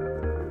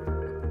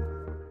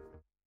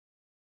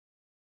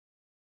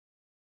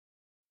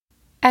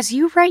 As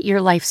you write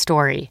your life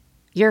story,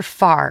 you're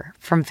far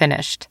from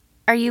finished.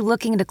 Are you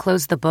looking to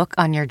close the book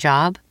on your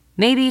job?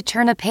 Maybe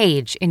turn a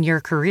page in your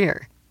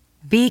career?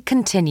 Be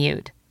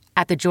continued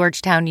at the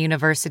Georgetown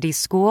University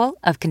School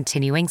of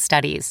Continuing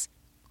Studies.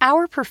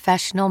 Our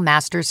professional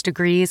master's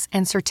degrees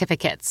and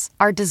certificates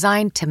are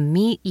designed to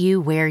meet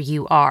you where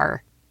you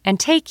are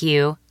and take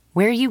you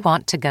where you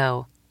want to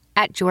go.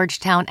 At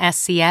Georgetown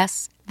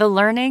SCS, the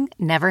learning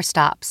never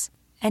stops,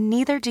 and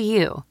neither do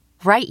you.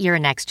 Write your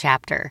next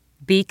chapter.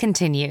 Be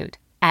continued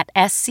at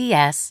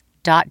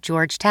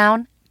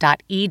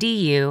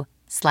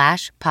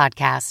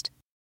scs.georgetown.edu/podcast.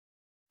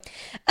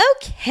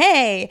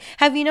 Okay.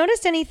 Have you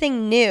noticed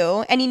anything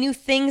new? Any new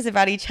things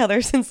about each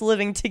other since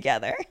living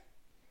together?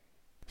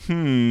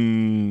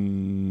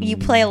 You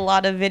play a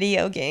lot of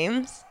video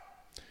games.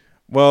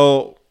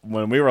 Well,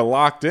 when we were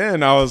locked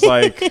in, I was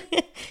like,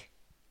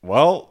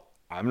 well,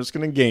 I'm just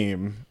going to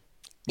game.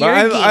 You're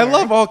a gamer. I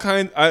love all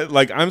kinds.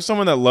 I'm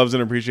someone that loves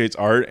and appreciates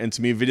art. And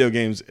to me, video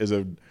games is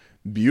a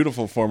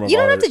beautiful form of art. You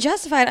don't have to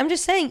justify it. I'm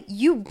just saying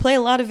you play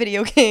a lot of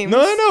video games.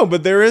 No,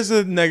 but there is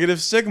a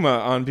negative stigma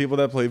on people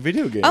that play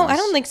video games. Oh, I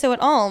don't think so at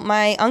all.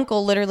 My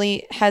uncle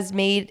literally has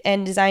made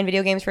and designed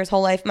video games for his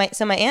whole life.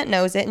 So my aunt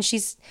knows it, and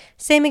she's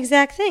same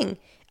exact thing.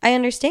 I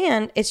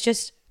understand. It's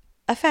just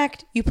a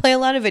fact. You play a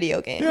lot of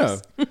video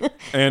games. Yeah.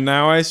 And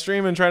now I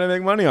stream and try to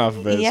make money off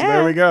of it. Yeah. So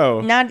there we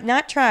go.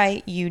 Not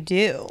try. You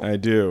do. I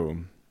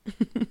do.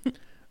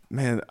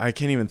 Man, I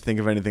can't even think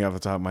of anything off the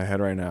top of my head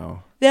right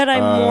now. That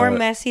I'm more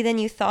messy than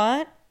you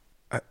thought?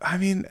 I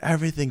mean,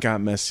 everything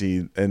got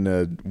messy in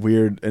a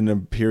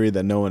period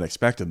that no one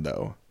expected,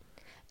 though.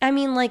 I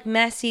mean, like,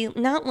 messy,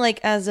 not like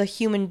as a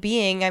human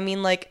being. I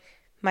mean, like,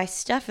 my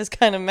stuff is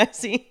kind of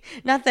messy.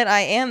 Not that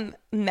I am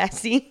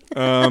messy.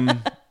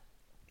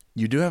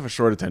 You do have a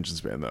short attention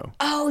span, though.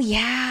 Oh,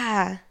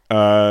 yeah.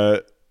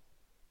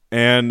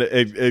 And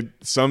it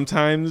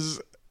sometimes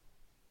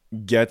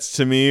gets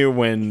to me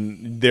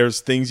when there's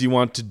things you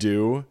want to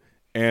do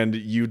and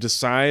you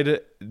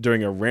decide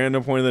during a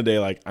random point in the day,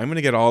 like, I'm going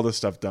to get all this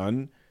stuff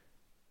done.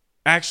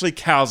 Actually,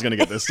 Cal's going to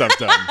get this stuff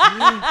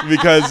done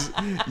because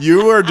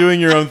you are doing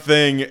your own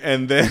thing.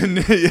 And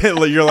then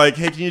you're like,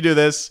 hey, can you do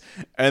this?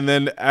 And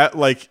then at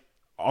like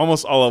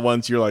almost all at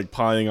once, you're like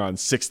piling on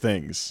 6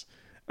 things.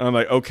 And I'm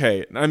like,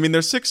 okay. I mean,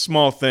 there's 6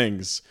 small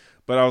things,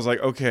 but I was like,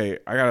 okay,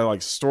 I got to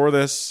like store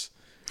this,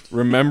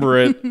 remember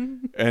it,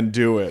 and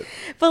do it.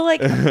 But like,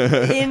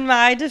 in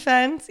my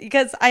defense,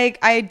 because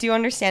I do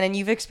understand, and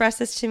you've expressed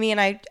this to me,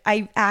 and I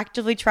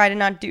actively try to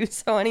not do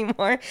so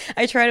anymore.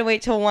 I try to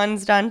wait till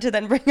one's done to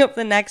then bring up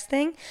the next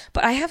thing.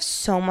 But I have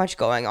so much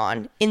going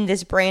on in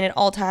this brain at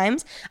all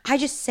times. I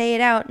just say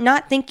it out,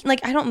 not thinking,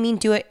 like, I don't mean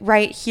do it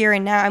right here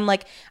and now. I'm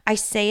like, I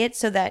say it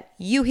so that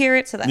you hear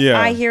it, so that Yeah.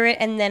 I hear it,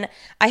 and then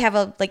I have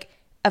a, like,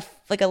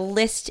 a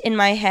list in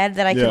my head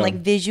that I can Yeah. like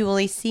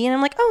visually see, and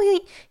I'm like,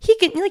 oh, he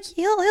can like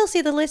he'll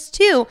see the list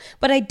too,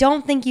 but I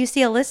don't think you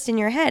see a list in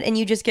your head, and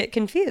you just get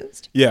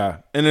confused. Yeah.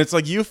 And it's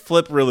like you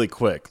flip really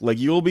quick. Like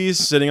you'll be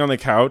sitting on the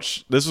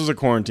couch. This was a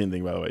quarantine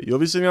thing, by the way. You'll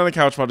be sitting on the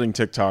couch watching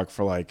TikTok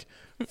for like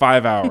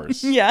 5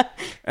 hours. Yeah.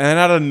 And then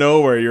out of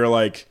nowhere, you're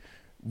like,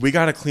 we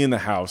got to clean the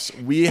house.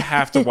 We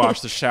have to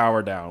wash the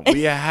shower down.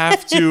 We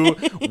have to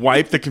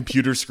wipe the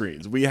computer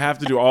screens. We have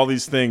to do all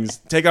these things.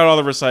 Take out all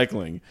the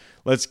recycling.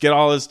 Let's get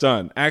all this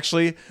done.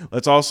 Actually,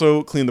 let's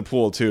also clean the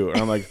pool too.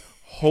 And I'm like,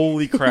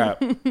 holy crap.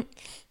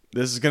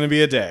 This is going to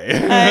be a day.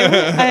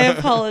 I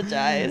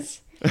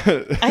apologize.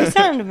 I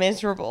sound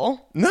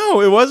miserable.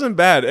 No, it wasn't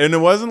bad. And it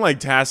wasn't like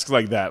tasks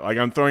like that. Like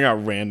I'm throwing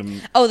out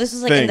random Oh, this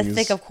was like in the things.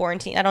 thick of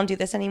quarantine. I don't do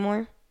this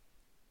anymore.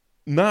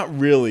 Not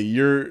really.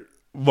 You're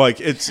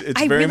like it's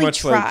I very really much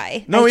try.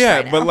 like no, I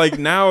yeah, try but now. like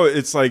now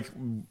it's like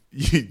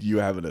you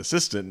have an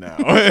assistant now,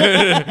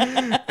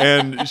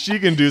 and she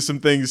can do some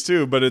things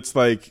too. But it's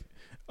like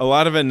a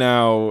lot of it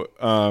now.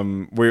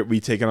 We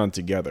take it on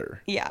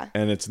together. Yeah.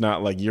 And it's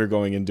not like you're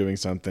going and doing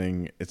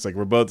something. It's like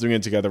we're both doing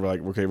it together. We're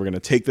like, okay, we're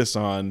gonna take this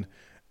on,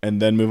 and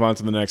then move on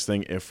to the next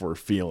thing if we're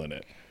feeling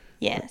it.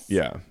 Yes.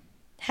 Yeah.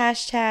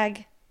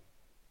 Hashtag,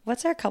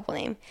 what's our couple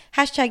name?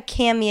 Hashtag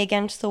Cammy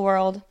against the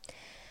world.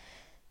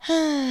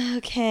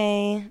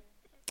 Okay.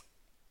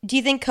 Do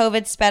you think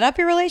COVID sped up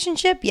your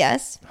relationship?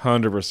 Yes.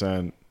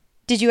 100%.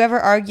 Did you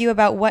ever argue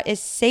about what is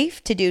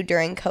safe to do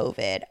during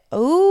COVID?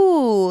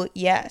 Oh,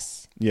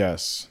 yes.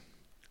 Yes.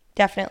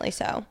 Definitely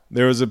so.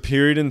 There was a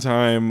period in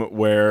time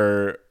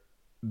where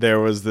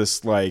there was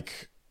this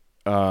like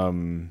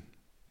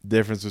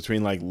difference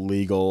between like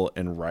legal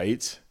and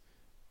right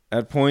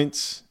at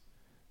points.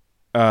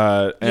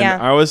 And Yeah.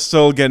 I was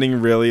still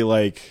getting really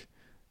like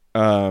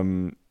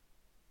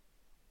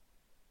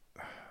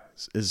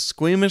is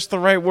squeamish the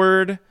right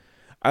word?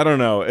 I don't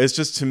know. It's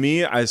just, to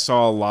me, I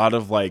saw a lot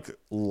of like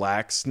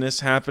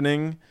laxness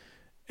happening,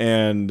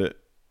 and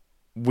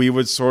we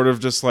would sort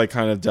of just like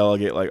kind of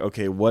delegate like,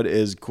 okay, what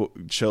is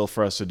chill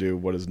for us to do?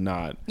 What is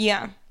not?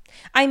 Yeah.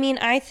 I mean,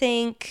 I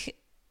think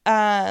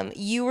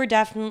you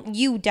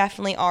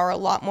definitely are a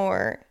lot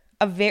more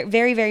very,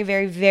 very, very,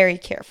 very, very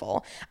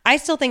careful. I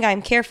still think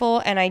I'm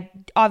careful, and I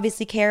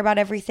obviously care about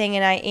everything,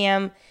 and I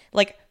am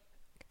like,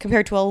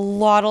 compared to a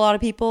lot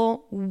of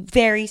people,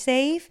 very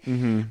safe.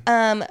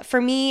 For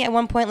me, at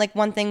one point, like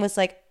one thing was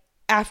like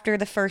after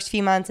the first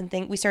few months and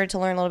we started to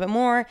learn a little bit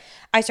more,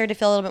 I started to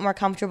feel a little bit more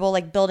comfortable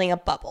like building a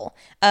bubble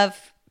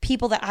of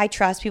people that I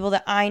trust, people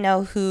that I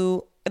know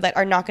who that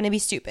are not going to be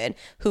stupid,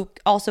 who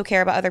also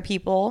care about other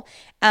people.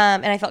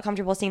 And I felt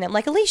comfortable seeing them,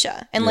 like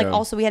Alicia. And like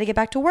also we had to get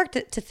back to work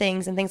to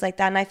things and things like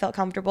that. And I felt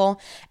comfortable.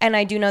 And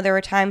I do know there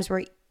were times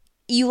where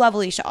you love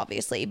Alicia,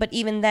 obviously, but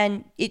even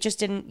then, it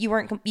just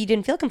you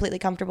didn't feel completely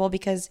comfortable,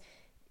 because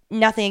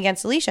nothing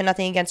against Alicia,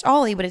 nothing against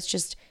Ollie, but it's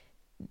just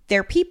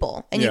they're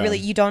people, and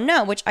you don't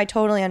know, which I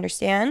totally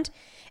understand.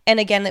 And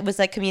again, it was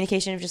like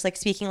communication of just like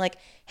speaking like,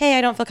 hey,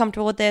 I don't feel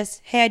comfortable with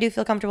this. Hey, I do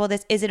feel comfortable with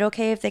this. Is it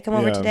okay if they come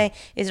over today?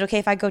 Is it okay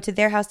if I go to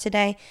their house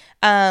today?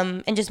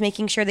 And just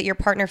making sure that your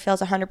partner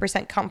feels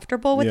 100%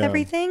 comfortable with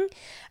everything.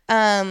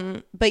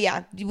 But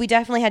yeah, we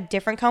definitely had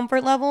different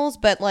comfort levels,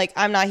 but like,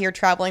 I'm not here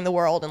traveling the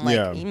world and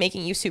like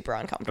making you super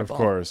uncomfortable.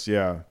 Of course,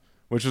 yeah.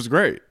 Which was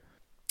great.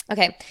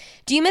 Okay.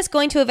 Do you miss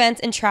going to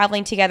events and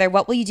traveling together?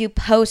 What will you do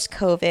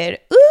post-COVID?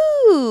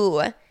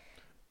 Ooh.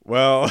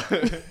 Well,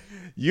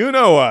 you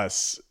know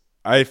us.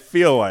 I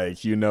feel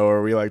like you know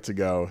where we like to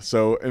go.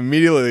 So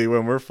immediately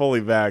when we're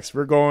fully vaxxed,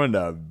 we're going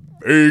to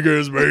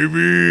Vegas,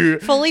 baby.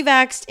 Fully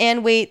vaxxed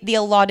and wait the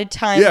allotted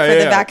time for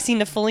the vaccine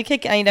to fully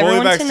kick in. I need Fully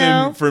everyone to know.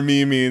 vaccine for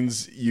me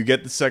means you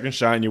get the second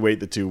shot and you wait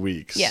the 2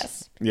 weeks.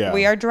 Yes. Yeah.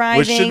 We are driving.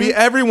 Which should be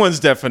everyone's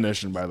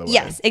definition, by the way.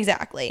 Yes,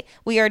 exactly.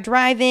 We are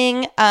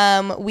driving.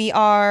 We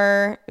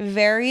are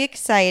very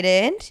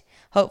excited.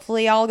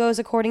 Hopefully all goes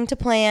according to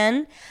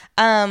plan.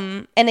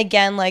 And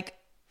again, like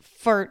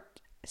for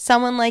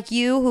someone like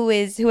you who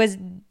has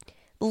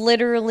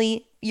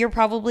literally, you're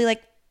probably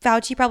like,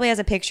 Fauci probably has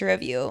a picture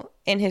of you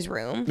in his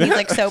room. He's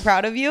like so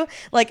proud of you.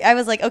 Like I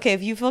was like, okay,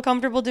 if you feel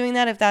comfortable doing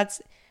that, if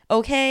that's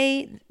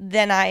okay,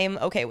 then I'm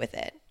okay with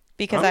it.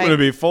 Because I'm going to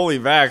be fully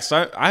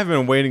vaxxed. I've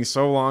been waiting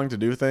so long to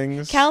do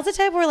things. Cal's the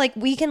type where like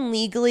we can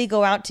legally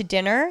go out to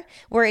dinner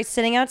where it's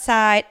sitting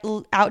outside,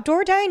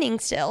 outdoor dining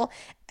still,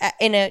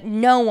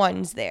 no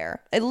one's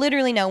there.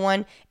 Literally no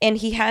one. And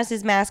he has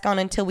his mask on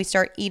until we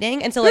start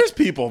eating. And so like, there's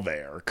people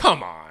there.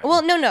 Come on.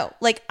 Well, no.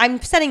 Like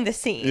I'm setting the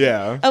scene.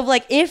 Yeah. Of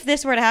like, if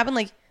this were to happen,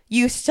 like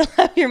you still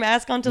have your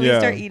mask on until we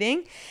start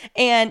eating.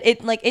 And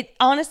it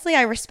honestly,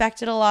 I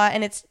respect it a lot.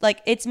 And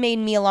it's made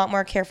me a lot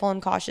more careful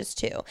and cautious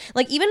too.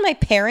 Like even my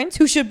parents,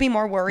 who should be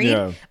more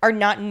worried, are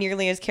not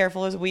nearly as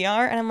careful as we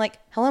are. And I'm like,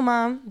 hello,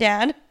 mom,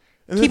 dad,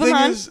 keep them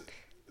on.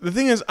 The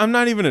thing is, I'm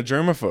not even a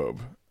germaphobe.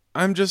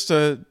 I'm just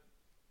a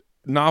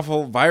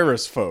novel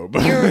virus phobe.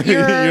 You're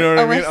you know what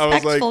I mean?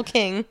 Respectful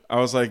king.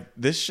 I was like,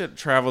 this shit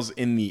travels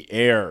in the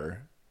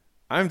air.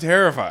 I'm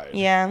terrified.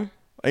 Yeah.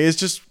 Like, it's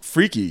just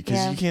freaky because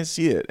Yeah. you can't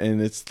see it,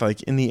 and it's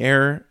like in the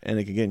air, and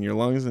it could get in your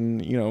lungs,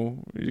 and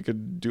you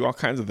could do all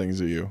kinds of things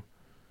to you.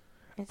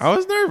 I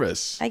was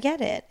nervous. I get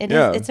it.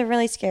 Yeah. It's a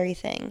really scary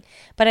thing,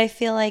 but I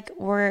feel like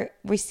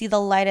we see the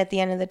light at the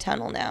end of the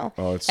tunnel now.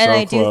 Oh, it's and so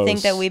I do close.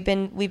 think that we've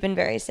been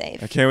very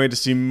safe. I can't wait to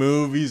see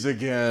movies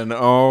again.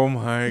 Oh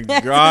my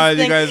God,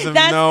 you guys have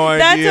no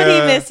idea. That's what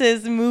he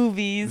misses,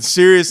 movies.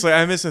 Seriously,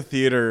 I miss a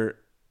theater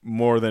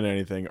more than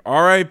anything.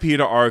 R.I.P.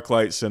 to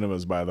ArcLight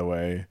Cinemas, by the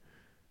way.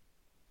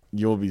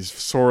 You'll be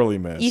sorely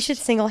missed. You should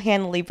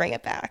single-handedly bring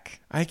it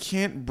back. I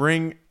can't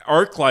bring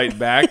ArcLight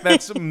back.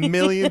 That's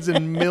millions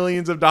and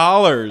millions of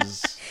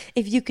dollars.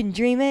 If you can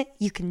dream it,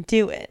 you can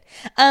do it.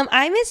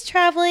 I miss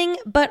traveling,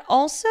 but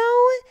also,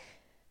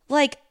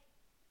 like,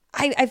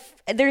 I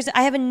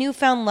have a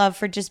newfound love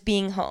for just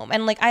being home,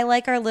 and like I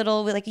like our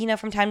little, like,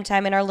 from time to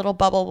time in our little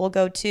bubble, we'll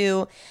go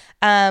to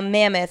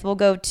Mammoth, we'll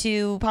go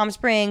to Palm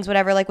Springs,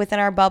 whatever, like within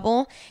our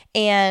bubble,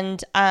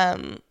 and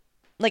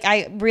like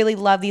I really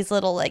love these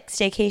little like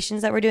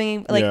staycations that we're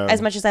doing, like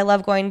as much as I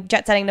love going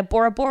jet setting to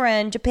Bora Bora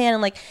and Japan,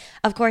 and like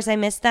of course I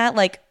miss that.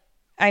 Like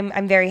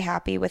I'm very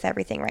happy with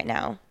everything right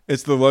now.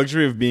 It's the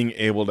luxury of being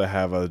able to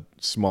have a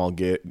small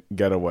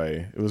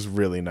getaway. It was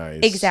really nice.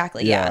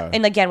 Exactly, yeah.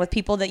 And again, with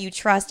people that you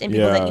trust and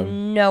people that you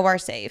know are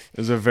safe. It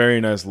was a very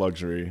nice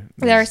luxury.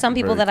 There are some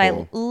people that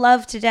I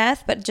love to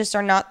death, but just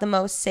are not the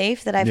most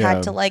safe, that I've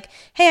had to like,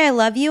 hey, I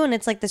love you. And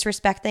it's like this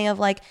respect thing of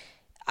like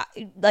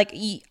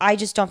I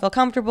just don't feel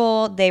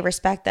comfortable. They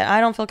respect that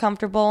I don't feel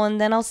comfortable. And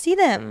then I'll see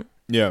them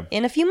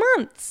in a few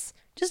months.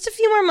 Just a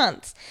few more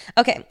months.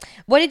 Okay.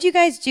 What did you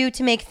guys do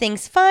to make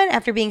things fun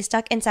after being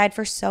stuck inside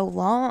for so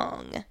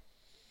long?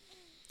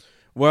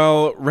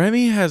 Well,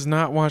 Remy has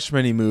not watched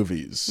many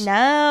movies.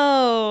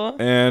 No.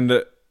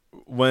 And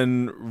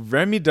when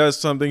Remy does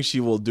something, she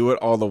will do it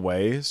all the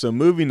way. So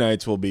movie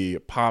nights will be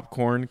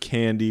popcorn,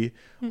 candy,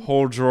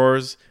 whole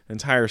drawers,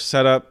 entire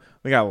setup.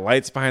 We got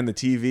lights behind the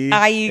TV.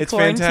 It's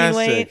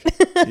fantastic.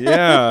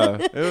 Yeah.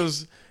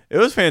 It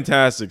was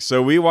fantastic.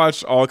 So we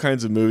watched all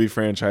kinds of movie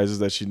franchises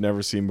that she'd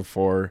never seen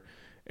before.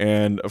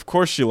 And of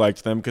course she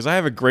liked them because I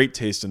have a great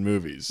taste in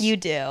movies. You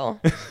do.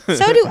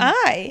 So do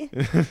I.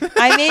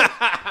 I mean,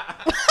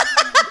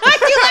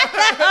 why'd you laugh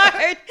that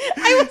hard?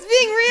 I was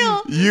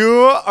being real. You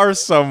are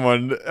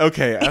someone,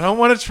 okay, I don't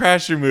want to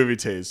trash your movie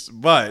taste,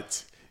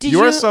 but you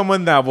are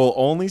someone that will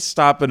only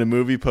stop at a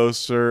movie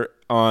poster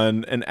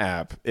on an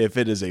app if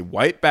it is a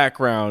white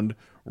background,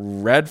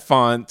 red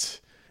font,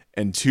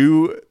 and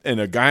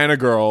a guy and a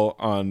girl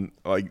on,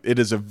 like, it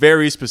is a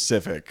very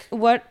specific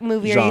What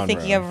movie genre. are you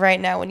thinking of right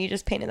now when you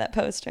just painted that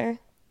poster?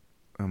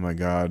 Oh my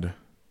God.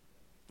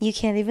 You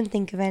can't even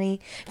think of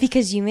any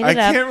because you made it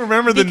up. I can't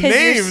remember the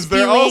names.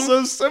 They're all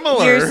so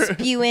similar. You're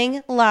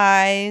spewing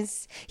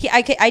lies.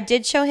 I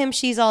did show him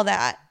She's All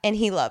That, and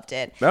he loved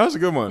it. That was a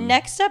good one.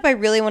 Next up, I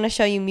really want to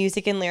show you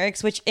Music and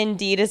Lyrics, which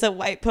indeed is a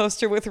white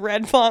poster with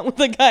red font with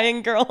a guy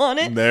and girl on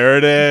it. There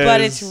it is.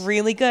 But it's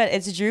really good.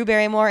 It's Drew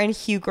Barrymore and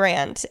Hugh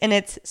Grant, and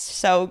it's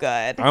so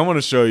good. I want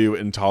to show you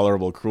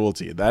Intolerable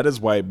Cruelty. That is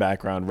white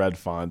background, red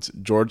font.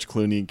 George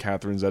Clooney,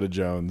 Catherine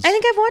Zeta-Jones. I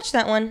think I've watched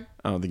that one.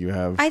 I don't think you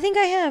have. I think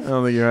I have. I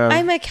don't think you have.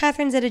 I'm a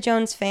Catherine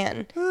Zeta-Jones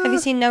fan. Have you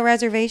seen No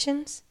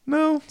Reservations?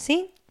 No.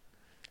 See?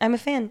 I'm a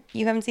fan.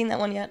 You haven't seen that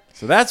one yet.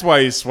 So that's why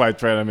you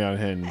swiped right on me on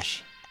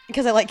Hinge.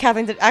 Because I like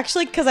Catherine Zeta.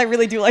 Actually, because I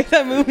really do like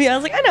that movie. I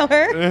was like, I know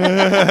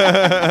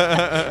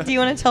her. Do you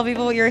want to tell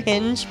people what your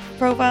Hinge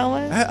profile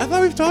was? I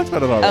thought we've talked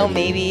about it already. Oh,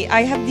 maybe.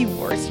 I have the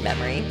worst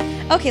memory.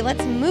 Okay,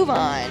 let's move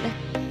on.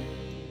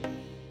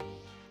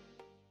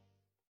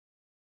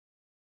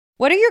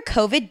 What are your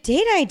COVID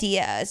date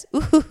ideas?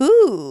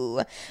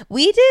 Ooh,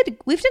 we've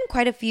done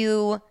quite a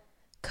few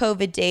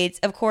COVID dates.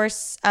 Of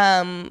course,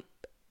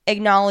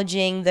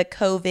 acknowledging the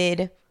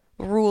COVID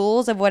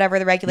rules of whatever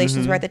the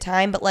regulations were at the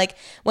time. But like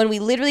when we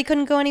literally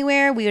couldn't go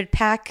anywhere, we would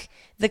pack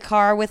the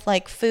car with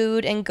like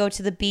food and go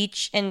to the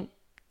beach and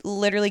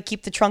literally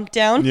keep the trunk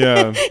down.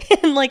 Yeah.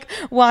 And like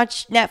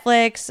watch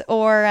Netflix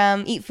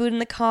or eat food in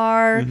the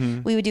car.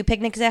 We would do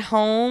picnics at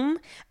home.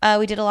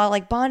 We did a lot of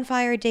like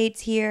bonfire dates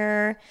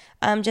here,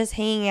 just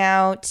hanging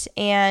out.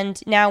 And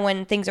now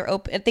when things are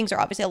open, things are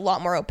obviously a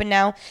lot more open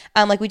now.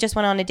 Like we just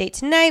went on a date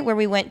tonight where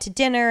we went to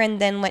dinner and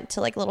then went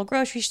to like a little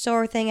grocery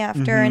store thing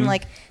after. And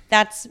like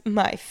that's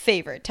my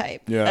favorite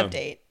type of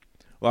date.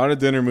 A lot of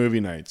dinner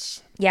movie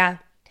nights. Yeah.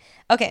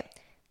 Okay.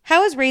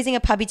 How has raising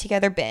a puppy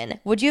together been?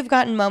 Would you have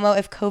gotten Momo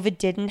if COVID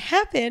didn't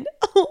happen?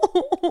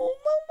 Oh,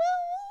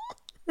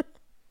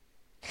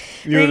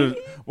 Momo.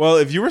 Well,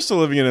 if you were still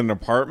living in an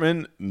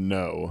apartment,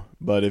 no.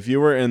 But if you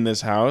were in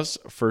this house,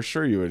 for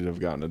sure you would have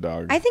gotten a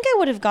dog. I think I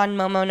would have gotten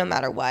Momo no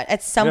matter what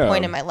at some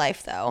point in my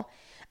life, though.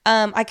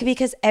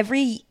 Because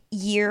every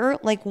year,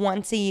 like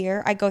once a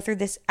year, I go through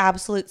this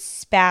absolute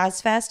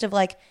spaz fest of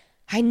like,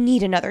 I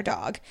need another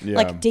dog. Yeah.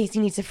 Like Daisy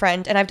needs a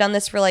friend. And I've done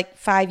this for like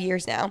 5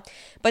 years now.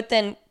 But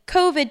then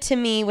COVID to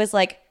me was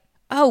like,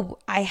 oh,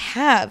 I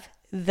have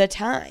the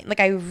time. Like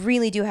I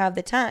really do have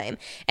the time.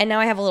 And now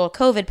I have a little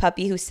COVID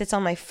puppy who sits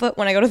on my foot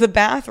when I go to the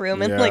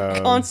bathroom and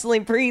like constantly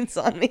breathes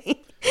on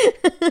me.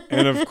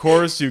 And of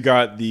course, you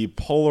got the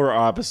polar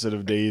opposite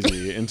of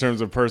Daisy in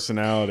terms of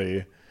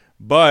personality.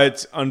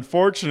 But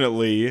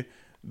unfortunately,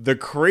 the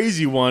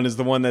crazy one is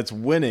the one that's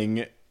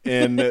winning.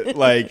 And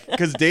like,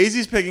 because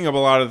Daisy's picking up a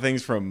lot of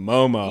things from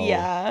Momo.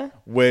 Yeah.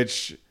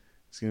 Which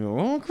is getting a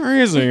little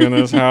crazy in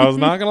this house,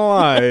 not going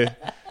to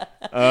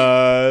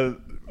lie.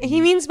 He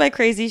means by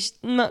crazy,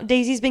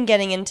 Daisy's been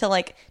getting into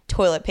like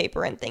toilet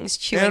paper and things,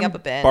 chewing and up a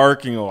bit.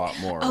 barking a lot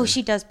more. Oh,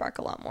 she does bark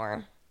a lot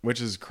more. Which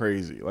is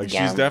crazy. Like,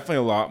 Yeah. she's definitely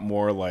a lot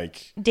more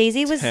like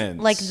Daisy was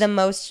tense. like the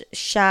most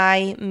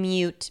shy,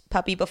 mute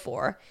puppy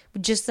before.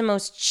 Just the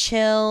most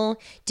chill,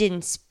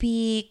 didn't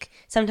speak.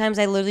 Sometimes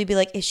I literally be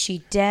like, is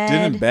she dead?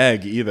 Didn't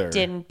beg either.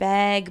 Didn't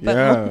beg, but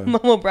Yeah.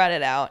 Momo brought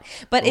it out.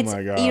 But it's,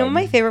 my God. you know,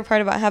 my favorite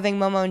part about having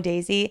Momo and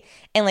Daisy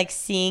and like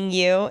seeing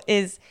you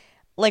is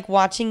like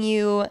watching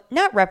you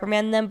not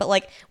reprimand them, but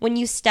like when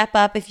you step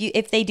up,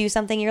 if they do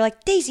something, you're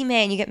like, Daisy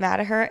man, you get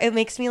mad at her. It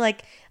makes me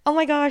like, oh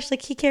my gosh,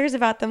 like he cares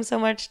about them so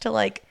much to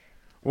like.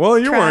 Well,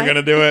 you try. weren't going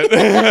to do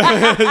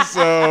it.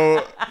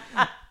 So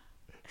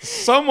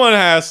someone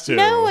has to.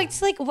 No,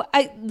 it's like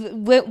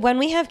when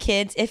we have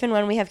kids, if and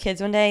when we have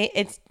kids one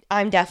day,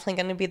 I'm definitely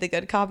going to be the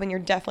good cop and you're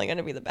definitely going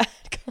to be the bad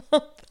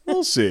cop.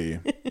 We'll see.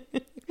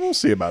 We'll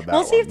see about that.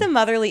 We'll see if one. the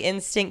motherly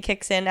instinct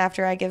kicks in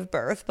after I give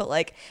birth. But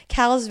like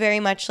Cal is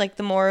very much like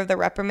the more of the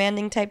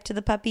reprimanding type to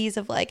the puppies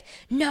of like,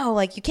 no,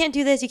 like you can't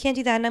do this, you can't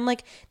do that. And I'm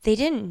like, they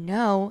didn't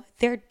know.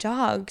 They're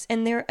dogs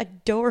and they're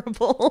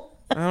adorable.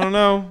 I don't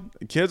know.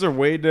 The kids are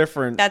way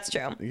different. That's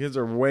true. The kids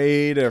are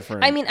way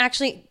different. I mean,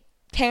 actually,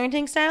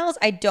 parenting styles,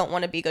 I don't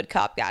want to be good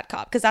cop, bad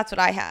cop, because that's what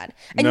I had.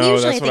 And No,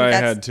 usually that's I what I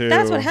think had too.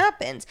 that's what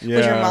happens. Was your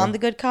Yeah. mom the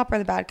good cop or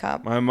the bad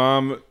cop? My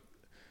mom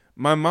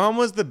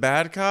was the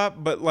bad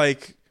cop, but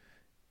like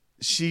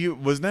she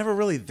was never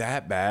really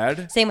that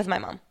bad. Same with my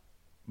mom.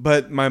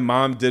 But my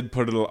mom did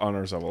put it on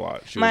herself a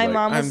lot. She My was like,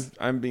 mom was-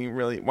 I'm being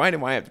really, why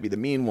do I have to be the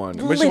mean one?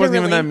 But she wasn't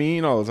even that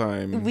mean all the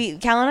time.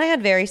 Cal and I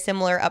had very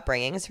similar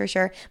upbringings for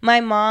sure. My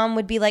mom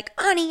would be like,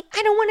 Ani,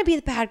 I don't want to be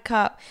the bad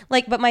cop.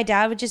 Like, but my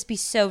dad would just be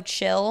so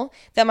chill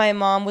that my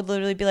mom would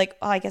literally be like,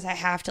 oh, I guess I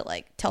have to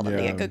like tell them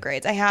to Yeah. get good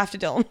grades. I have to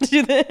tell them to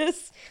do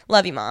this.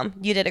 Love you, Mom.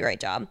 You did a great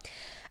job.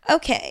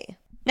 Okay.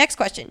 Next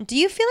question. Do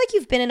you feel like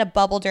you've been in a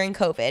bubble during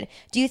COVID?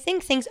 Do you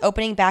think things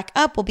opening back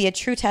up will be a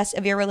true test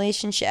of your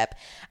relationship?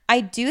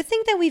 I do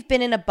think that we've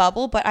been in a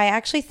bubble, but I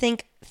actually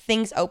think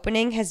things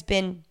opening has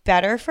been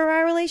better for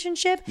our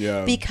relationship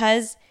Yeah.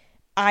 because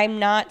I'm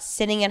not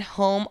sitting at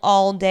home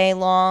all day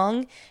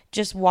long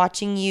just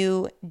watching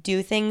you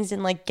do things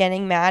and like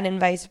getting mad and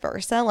vice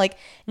versa. Like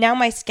now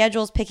my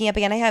schedule's picking up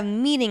again. I have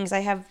meetings, I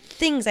have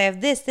things, I have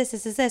this,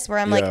 where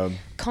I'm Yeah. like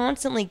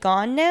constantly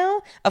gone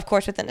now, of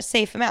course within a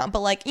safe amount, but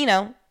like, you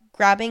know,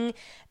 grabbing,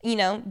 you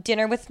know,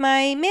 dinner with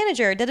my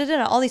manager,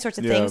 all these sorts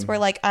of Yeah. things where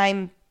like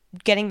I'm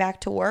getting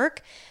back to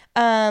work.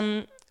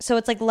 So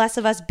it's like less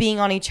of us being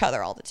on each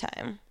other all the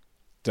time.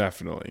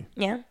 Definitely.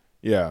 Yeah.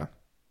 Yeah.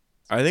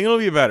 I think it'll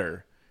be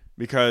better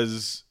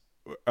because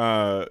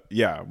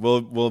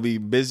we'll be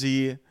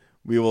busy,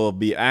 we will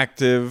be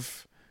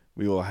active,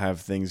 we will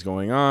have things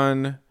going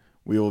on.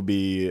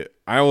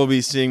 I will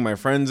be seeing my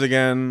friends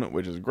again,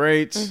 which is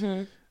great.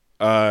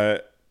 Mm-hmm.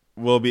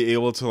 We'll be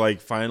able to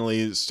like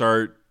finally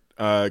start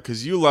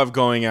because you love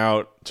going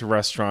out to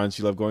restaurants,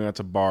 you love going out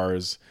to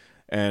bars,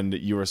 and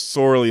you were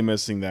sorely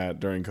missing that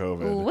during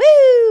COVID.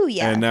 Woo!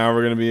 Yeah. And now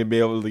we're going to be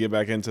able to get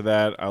back into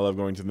that. I love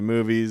going to the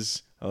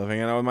movies. I love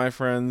hanging out with my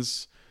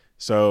friends.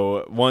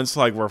 So once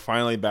like we're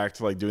finally back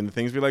to like doing the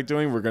things we like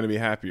doing, we're going to be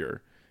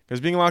happier. Because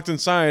being locked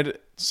inside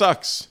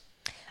sucks.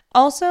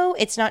 Also,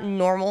 it's not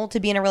normal to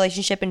be in a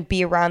relationship and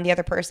be around the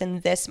other person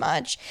this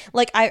much.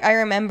 Like, I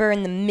remember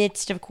in the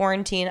midst of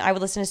quarantine, I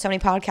would listen to so many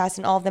podcasts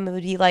and all of them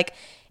would be like,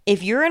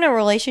 if you're in a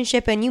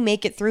relationship and you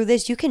make it through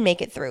this, you can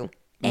make it through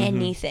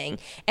anything.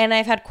 And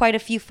I've had quite a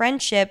few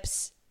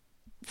friendships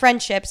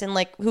and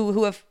like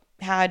who have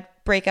had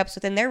breakups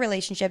within their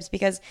relationships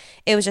because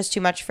it was just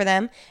too much for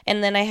them.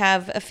 And then I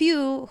have a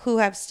few who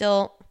have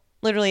still,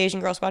 literally Asian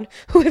Girl Squad,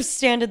 who have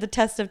standed the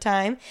test of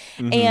time.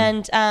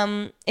 And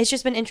it's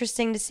just been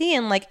interesting to see.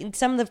 And like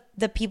some of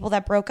the people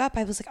that broke up,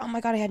 I was like, oh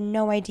my God, I had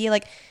no idea.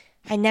 Like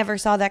I never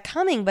saw that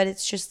coming, but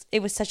it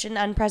was such an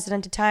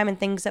unprecedented time and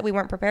things that we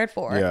weren't prepared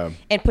for. Yeah.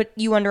 And put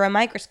you under a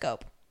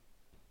microscope.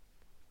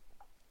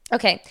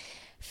 Okay.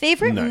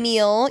 Favorite Nice.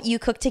 meal you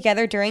cooked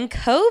together during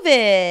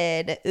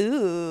COVID?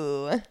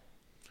 Ooh.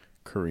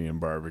 Korean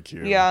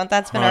barbecue. Yeah,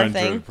 that's been our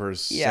thing.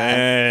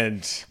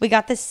 100%. We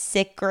got this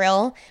sick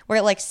grill where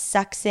it like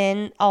sucks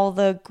in all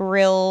the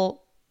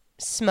grill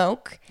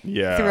smoke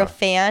Yeah. through a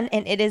fan,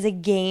 and it is a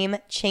game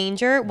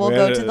changer. We'll We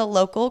go had to it- the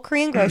local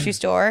Korean grocery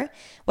store.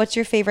 What's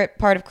your favorite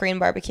part of Korean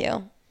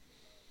barbecue?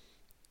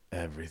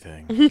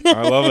 Everything.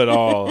 I love it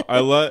all.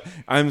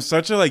 I'm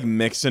such a like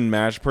mix and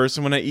match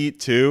person when I eat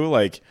too.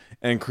 Like,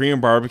 and Korean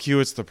barbecue,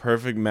 it's the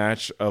perfect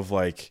match of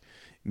like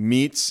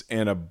meats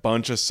and a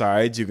bunch of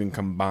sides you can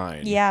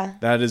combine. Yeah.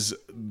 That is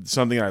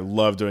something I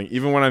love doing.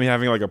 Even when I'm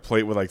having like a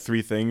plate with like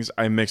 3 things,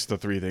 I mix the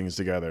 3 things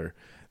together.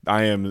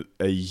 I am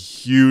a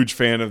huge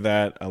fan of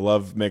that. I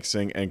love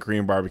mixing, and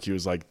Korean barbecue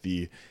is like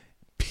the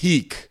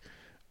peak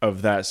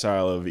of that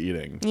style of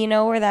eating. You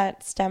know where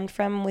that stemmed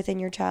from within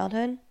your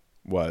childhood?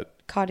 What?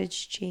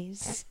 Cottage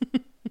cheese.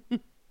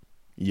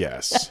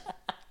 Yes.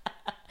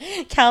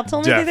 Cal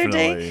told me the other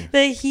Definitely. day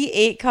that he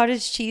ate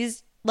cottage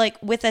cheese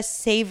like with a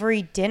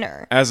savory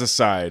dinner. As a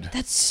side.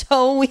 That's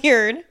so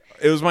weird.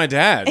 It was my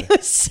dad. It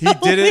was so He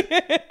did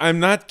weird. it. I'm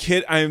not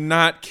kidding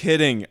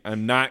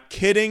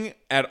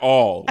at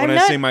all when I'm I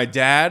not- say my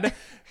dad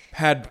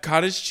had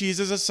cottage cheese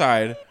as a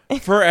side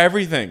for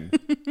everything.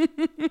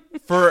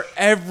 For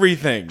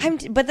everything.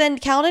 But then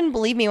Cal didn't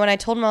believe me when I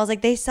told him. I was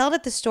like, they sell it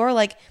at the store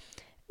like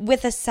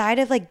with a side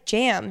of like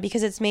jam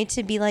because it's made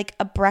to be like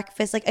a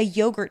breakfast, like a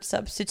yogurt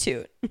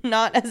substitute,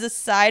 not as a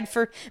side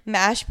for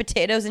mashed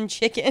potatoes and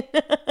chicken.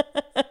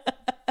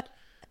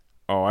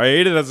 Oh, I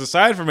ate it as a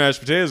side for mashed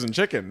potatoes and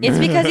chicken. It's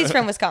because he's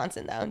from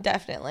Wisconsin, though.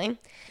 Definitely.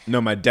 No,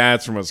 my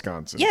dad's from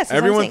Wisconsin. Yes, that's what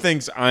I'm everyone saying.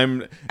 thinks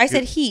I'm. I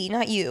said he,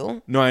 not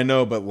you. No, I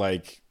know, but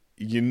like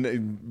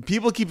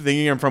people keep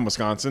thinking I'm from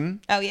Wisconsin.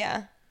 Oh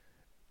yeah.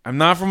 I'm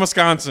not from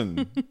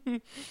Wisconsin,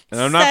 and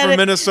I'm not Set from it-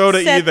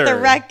 Minnesota set either. the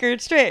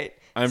record straight.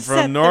 I'm Set from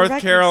the North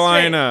record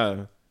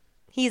Carolina.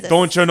 straight.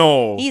 Don't you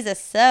know? He's a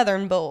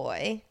Southern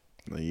boy.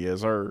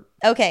 Yes, sir.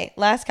 Okay,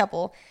 last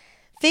couple.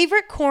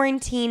 Favorite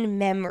quarantine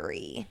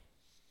memory?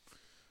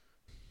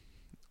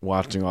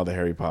 Watching all the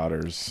Harry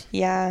Potters,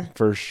 Yeah,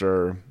 for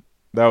sure.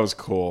 That was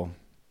cool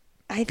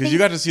I because think. you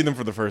got to see them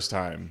for the first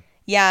time,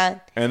 Yeah,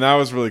 and that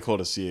was really cool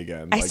to see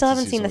again. I Like, still to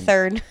haven't see seen the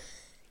someone- third.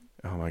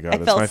 Oh my I god,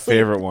 that's fell my asleep.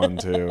 favorite one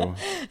too.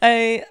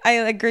 I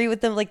agree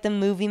with them, like the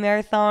movie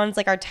marathons,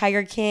 like our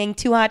Tiger King,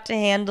 Too Hot to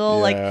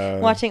Handle, Yeah.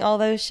 like watching all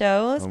those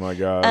shows. Oh my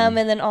god. And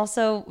then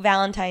also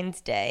Valentine's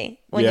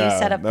Day when you Yeah,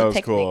 set up that the was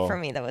picnic cool. for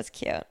me. That was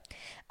cute.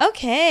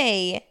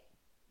 Okay,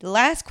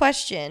 last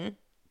question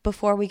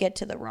before we get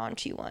to the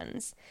raunchy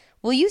ones.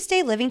 Will you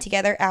stay living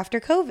together after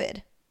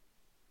COVID?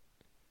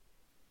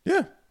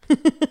 Yeah. I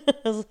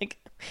was like,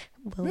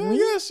 will Yeah. we?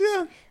 Yes.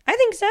 Yeah. I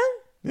think so.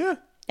 Yeah.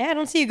 Yeah, I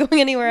don't see you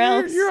going anywhere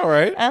else. You're all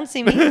right. I don't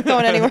see me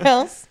going anywhere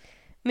else.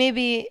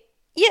 Maybe,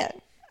 yeah,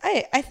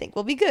 I think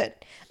we'll be good.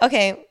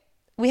 Okay,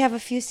 we have a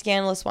few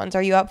scandalous ones.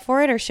 Are you up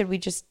for it, or should we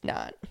just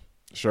not?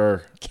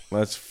 Sure.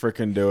 Let's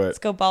freaking do it. Let's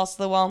go balls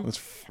to the wall. Let's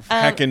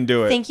heckin'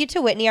 do it. Thank you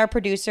to Whitney, our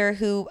producer,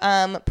 who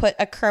put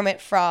a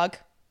Kermit frog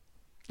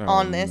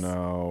on this.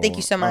 No. Thank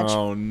you so much.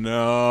 Oh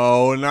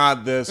no,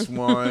 not this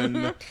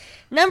one.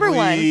 Number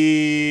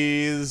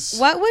Please.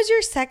 one, what was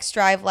your sex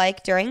drive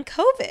like during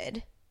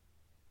COVID?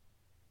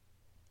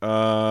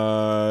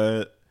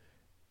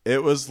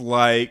 It was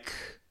like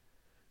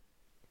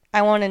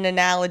I want an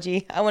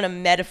analogy. I want a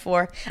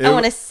metaphor. I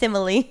want a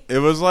simile. it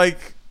was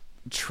like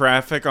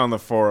traffic on the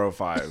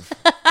 405.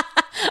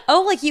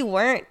 Oh, like you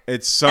weren't.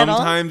 It's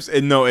sometimes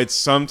it's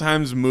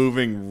sometimes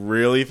moving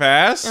really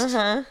fast,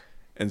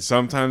 and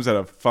sometimes at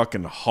a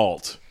fucking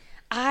halt.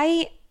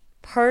 I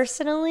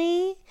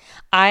personally,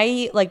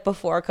 like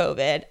before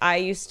COVID, I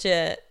used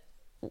to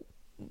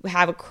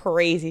have a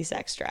crazy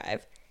sex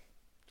drive.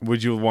 Do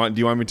you want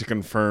me to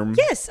confirm?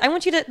 Yes, I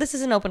want you to. This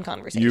is an open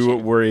conversation. You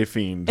were a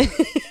fiend.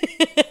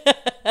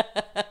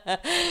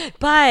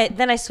 But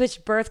then I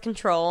switched birth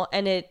control,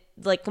 and it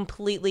like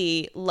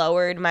completely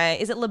lowered my.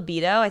 Is it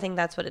libido? I think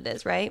that's what it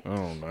is, right? I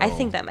don't know. I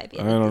think that might be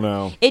it. I don't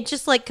know. It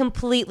just like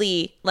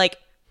completely like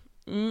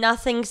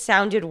nothing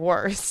sounded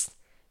worse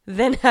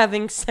than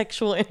having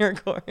sexual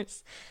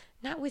intercourse.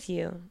 Not with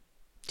you.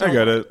 I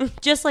get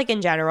it. Just like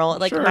in general,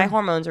 like Sure. my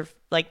hormones are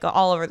like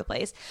all over the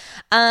place.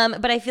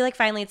 But I feel like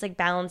finally it's like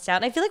balanced out.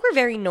 And I feel like we're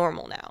very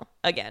normal now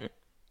again.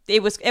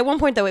 It was at one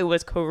point though, it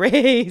was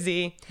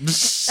crazy.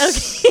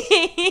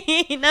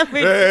 Okay. Number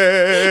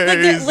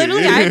like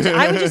literally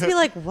I would just be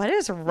like, what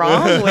is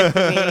wrong with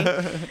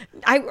me?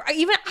 I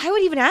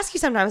would even ask you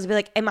sometimes, I'd be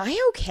like, am I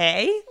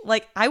okay?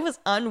 Like I was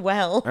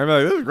unwell. I'm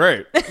like, this is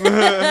great.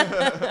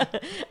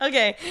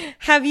 Okay.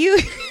 Have you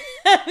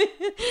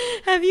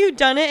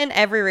done it in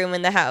every room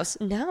in the house?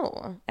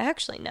 No.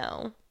 Actually,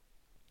 no.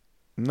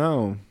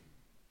 No.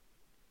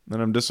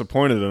 And I'm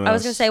disappointed in us. I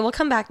was going to say, we'll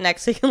come back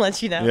next week and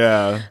let you know.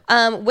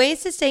 Yeah.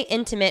 Ways to stay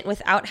intimate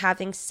without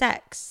having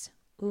sex.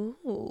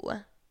 Ooh.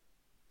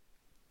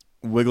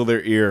 Wiggle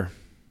their ear.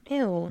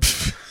 Ew.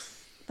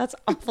 That's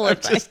awful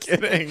advice. Just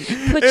kidding.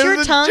 Put It your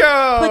was a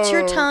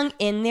tongue joke.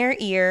 in their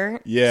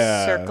ear.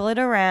 Yeah. Circle it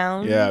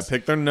around. Yeah.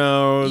 Pick their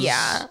nose.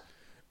 Yeah.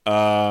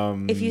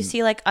 If If you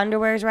see like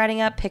underwear's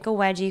riding up, pick a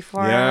wedgie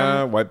for yeah,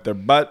 them. wipe their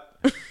butt.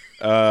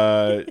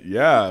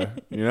 Yeah,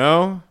 you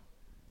know,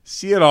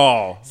 see it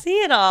all.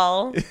 See it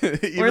all.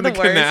 Even the the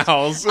worst.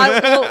 canals.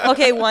 Well,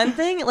 okay, one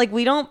thing, like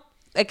we don't,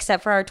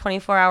 except for our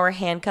 24-hour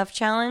handcuff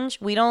challenge,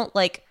 we don't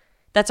like,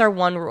 that's our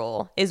one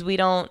rule, is we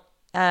don't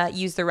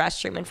use the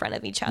restroom in front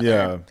of each other.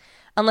 Yeah.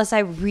 Unless I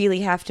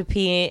really have to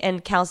pee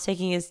and Cal's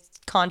taking his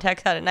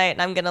contacts out at night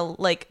and I'm going to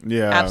like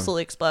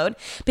absolutely explode.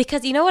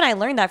 Because you know what I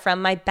learned that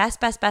from? My best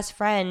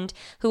friend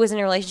who was in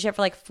a relationship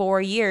for like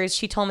 4 years,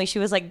 she told me, she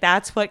was like,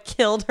 that's what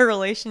killed her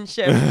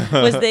relationship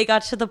was they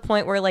got to the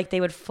point where like they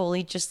would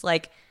fully just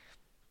like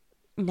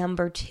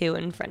number 2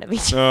 in front of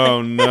each other.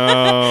 Oh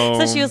no.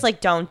 So she was like,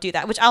 don't do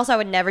that, which also I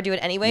would never do it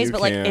anyways, You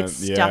but like can't, it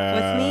stuck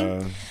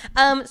with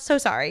me. So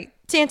sorry.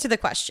 To answer the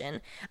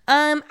question,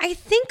 I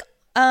think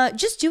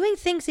just doing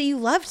things that you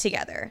love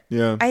together.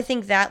 Yeah. I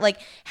think that like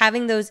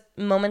having those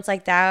moments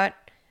like that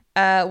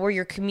where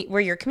you're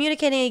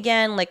communicating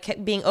again,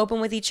 like being open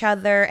with each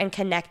other and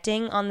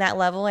connecting on that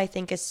level, I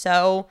think is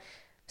so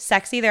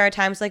sexy. There are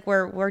times like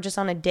where we're just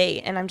on a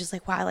date and I'm just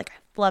like, wow, like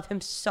I love him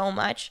so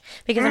much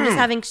because I'm just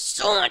having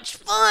so much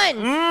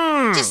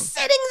fun just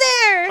sitting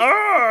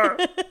there.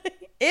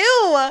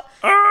 Ew.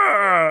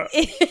 Ew.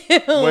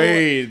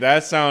 Wait,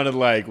 that sounded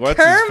like what's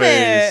Kermit.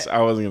 his face? I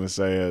wasn't gonna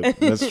say it.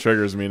 This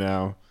triggers me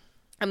now.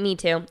 Me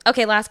too.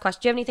 Okay, last question.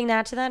 Do you have anything to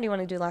add to that? Or do you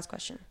want to do the last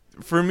question?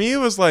 For me, it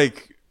was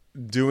like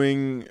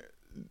doing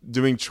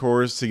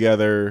chores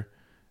together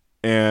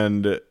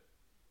and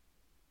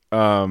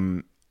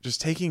just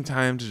taking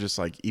time to just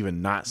like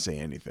even not say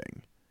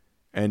anything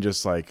and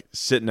just like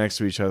sit next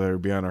to each other,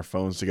 be on our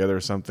phones together or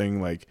something,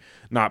 like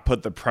not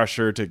put the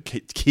pressure to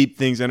keep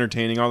things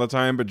entertaining all the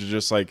time, but to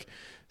just like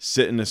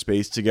sit in a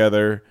space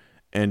together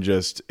and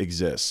just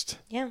exist.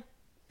 Yeah.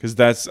 Because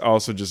that's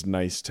also just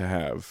nice to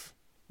have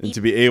and to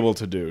be able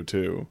to do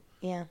too.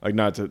 Yeah. Like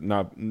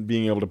not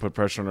being able to put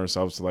pressure on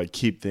ourselves to like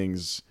keep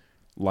things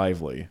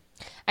lively.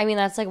 I mean,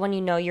 that's like when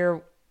you know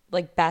you're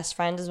like best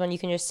friends is when you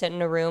can just sit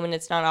in a room and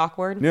it's not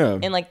awkward. Yeah.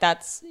 And like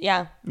that's,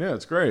 yeah, Yeah,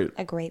 it's great.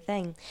 a great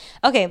thing.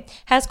 Okay.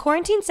 Has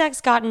quarantine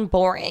sex gotten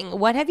boring?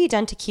 What have you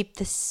done to keep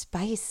the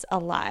spice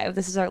alive?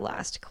 This is our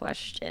last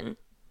question.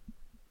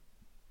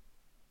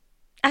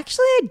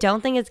 Actually, I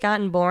don't think it's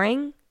gotten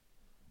boring.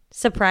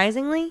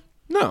 Surprisingly.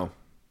 No.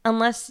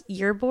 Unless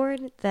you're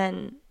bored,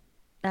 then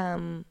we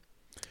can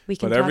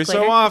But talk every later.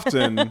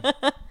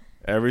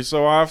 every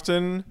so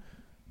often,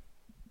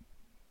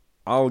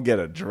 I'll get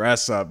a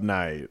dress up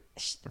night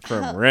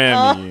from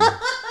Remy.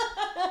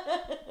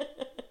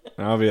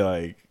 And I'll be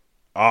like,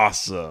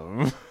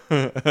 awesome.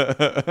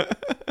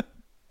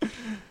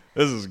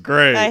 This is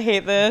great. I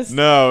hate this.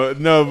 No,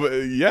 but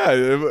yeah,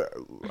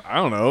 I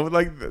don't know.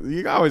 Like,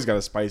 you always got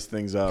to spice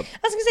things up. I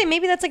was gonna say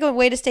maybe that's like a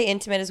way to stay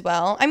intimate as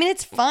well. I mean,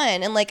 it's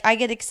fun and like I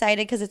get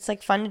excited because it's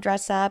like fun to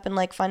dress up and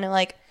like fun to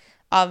like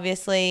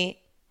obviously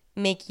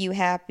make you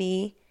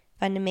happy,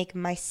 fun to make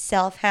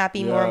myself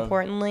happy. More Yeah.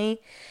 importantly,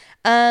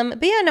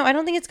 but yeah, no, I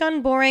don't think it's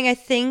gotten boring. I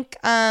think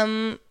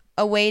a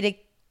way to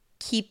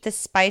keep the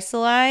spice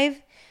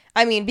alive.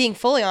 I mean, being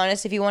fully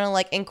honest, if you want to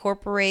like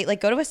incorporate, like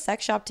go to a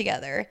sex shop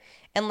together.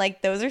 And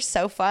like those are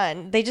so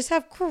fun. They just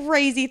have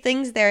crazy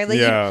things there. Like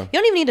Yeah. you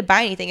don't even need to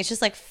buy anything. It's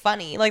just like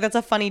funny. Like that's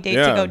a funny date to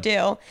Yeah. go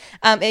do.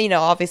 And, you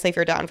know, obviously if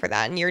you're down for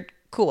that and you're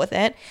cool with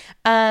it.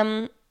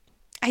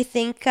 I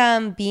think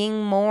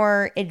being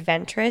more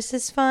adventurous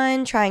is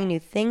fun. Trying new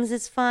things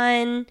is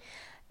fun.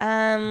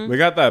 We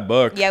got that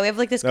book. Yeah, we have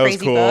like this That was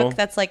crazy cool. book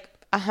that's like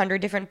 100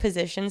 different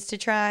positions to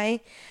try.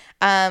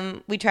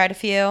 We tried a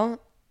few.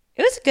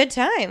 It was a good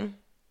time.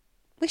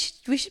 We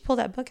should pull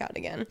that book out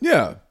again.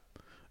 Yeah.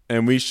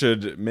 And we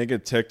should make a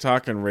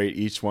TikTok and rate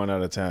each one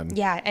out of 10.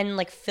 Yeah, and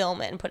like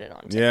film it and put it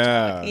on TikTok.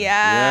 Yeah.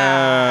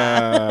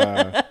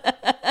 Yeah.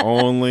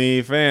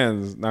 Only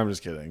fans. No, I'm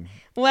just kidding.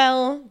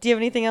 Well, do you have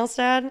anything else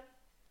to add?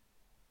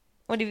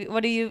 How have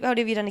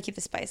you done to keep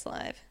the spice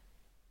alive?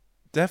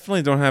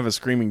 Definitely don't have a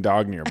screaming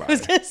dog nearby. I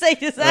was gonna say,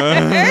 does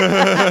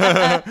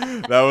that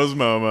hurt? That was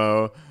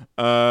Momo.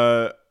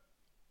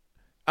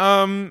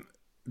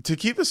 To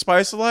keep the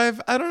spice alive,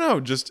 I don't know.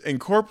 Just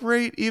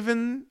incorporate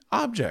even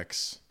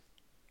objects.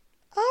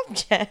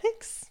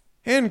 Objects?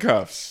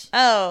 Handcuffs.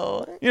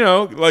 Oh. You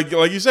know, like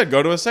you said,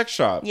 go to a sex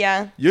shop.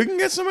 Yeah. You can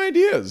get some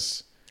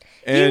ideas.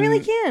 And You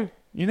really can.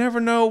 You never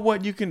know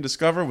what you can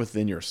discover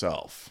within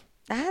yourself.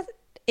 That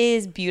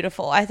is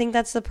beautiful. I think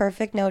that's the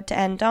perfect note to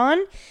end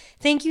on.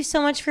 Thank you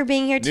so much for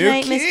being here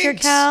tonight, Mr.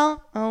 kinks.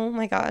 Cal. Oh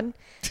my God.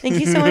 Thank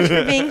you so much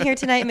for being here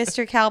tonight,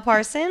 Mr. Cal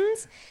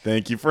Parsons.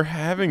 Thank you for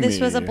having me. This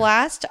was a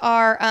blast.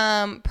 Our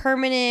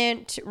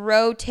permanent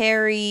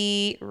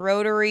rotary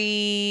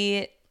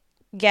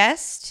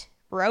guest,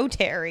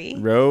 Rotary.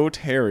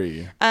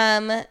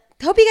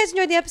 Hope you guys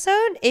enjoyed the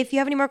episode. If you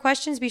have any more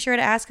questions, be sure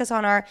to ask us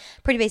on our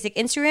Pretty Basic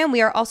Instagram.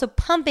 We are also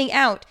pumping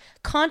out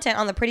content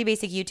on the Pretty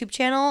Basic YouTube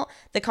channel.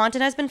 The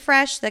content has been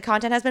fresh. The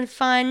content has been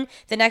fun.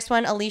 The next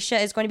one, Alicia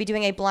is going to be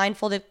doing a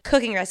blindfolded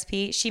cooking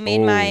recipe. She made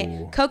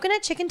my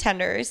coconut chicken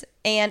tenders,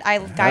 and I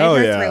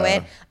guided her through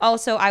it.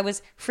 Also, I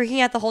was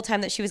freaking out the whole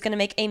time that she was going to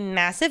make a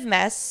massive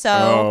mess.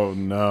 So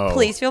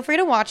please feel free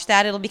to watch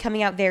that. It'll be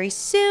coming out very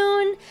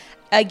soon.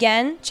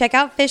 Again, check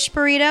out Fish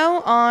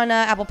Burrito on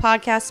Apple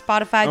Podcasts,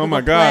 Spotify,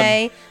 Google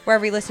Play,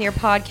 wherever you listen to your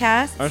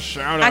podcasts. A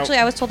shout out. Actually,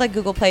 I was told that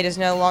Google Play does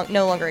no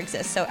longer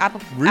exist. So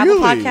Apple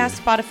Podcasts,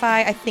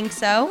 Spotify, I think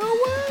so. No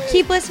way.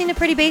 Keep listening to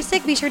Pretty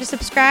Basic. Be sure to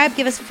subscribe.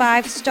 Give us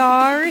 5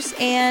 stars.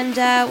 And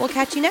we'll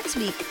catch you next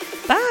week.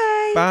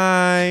 Bye.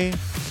 Bye.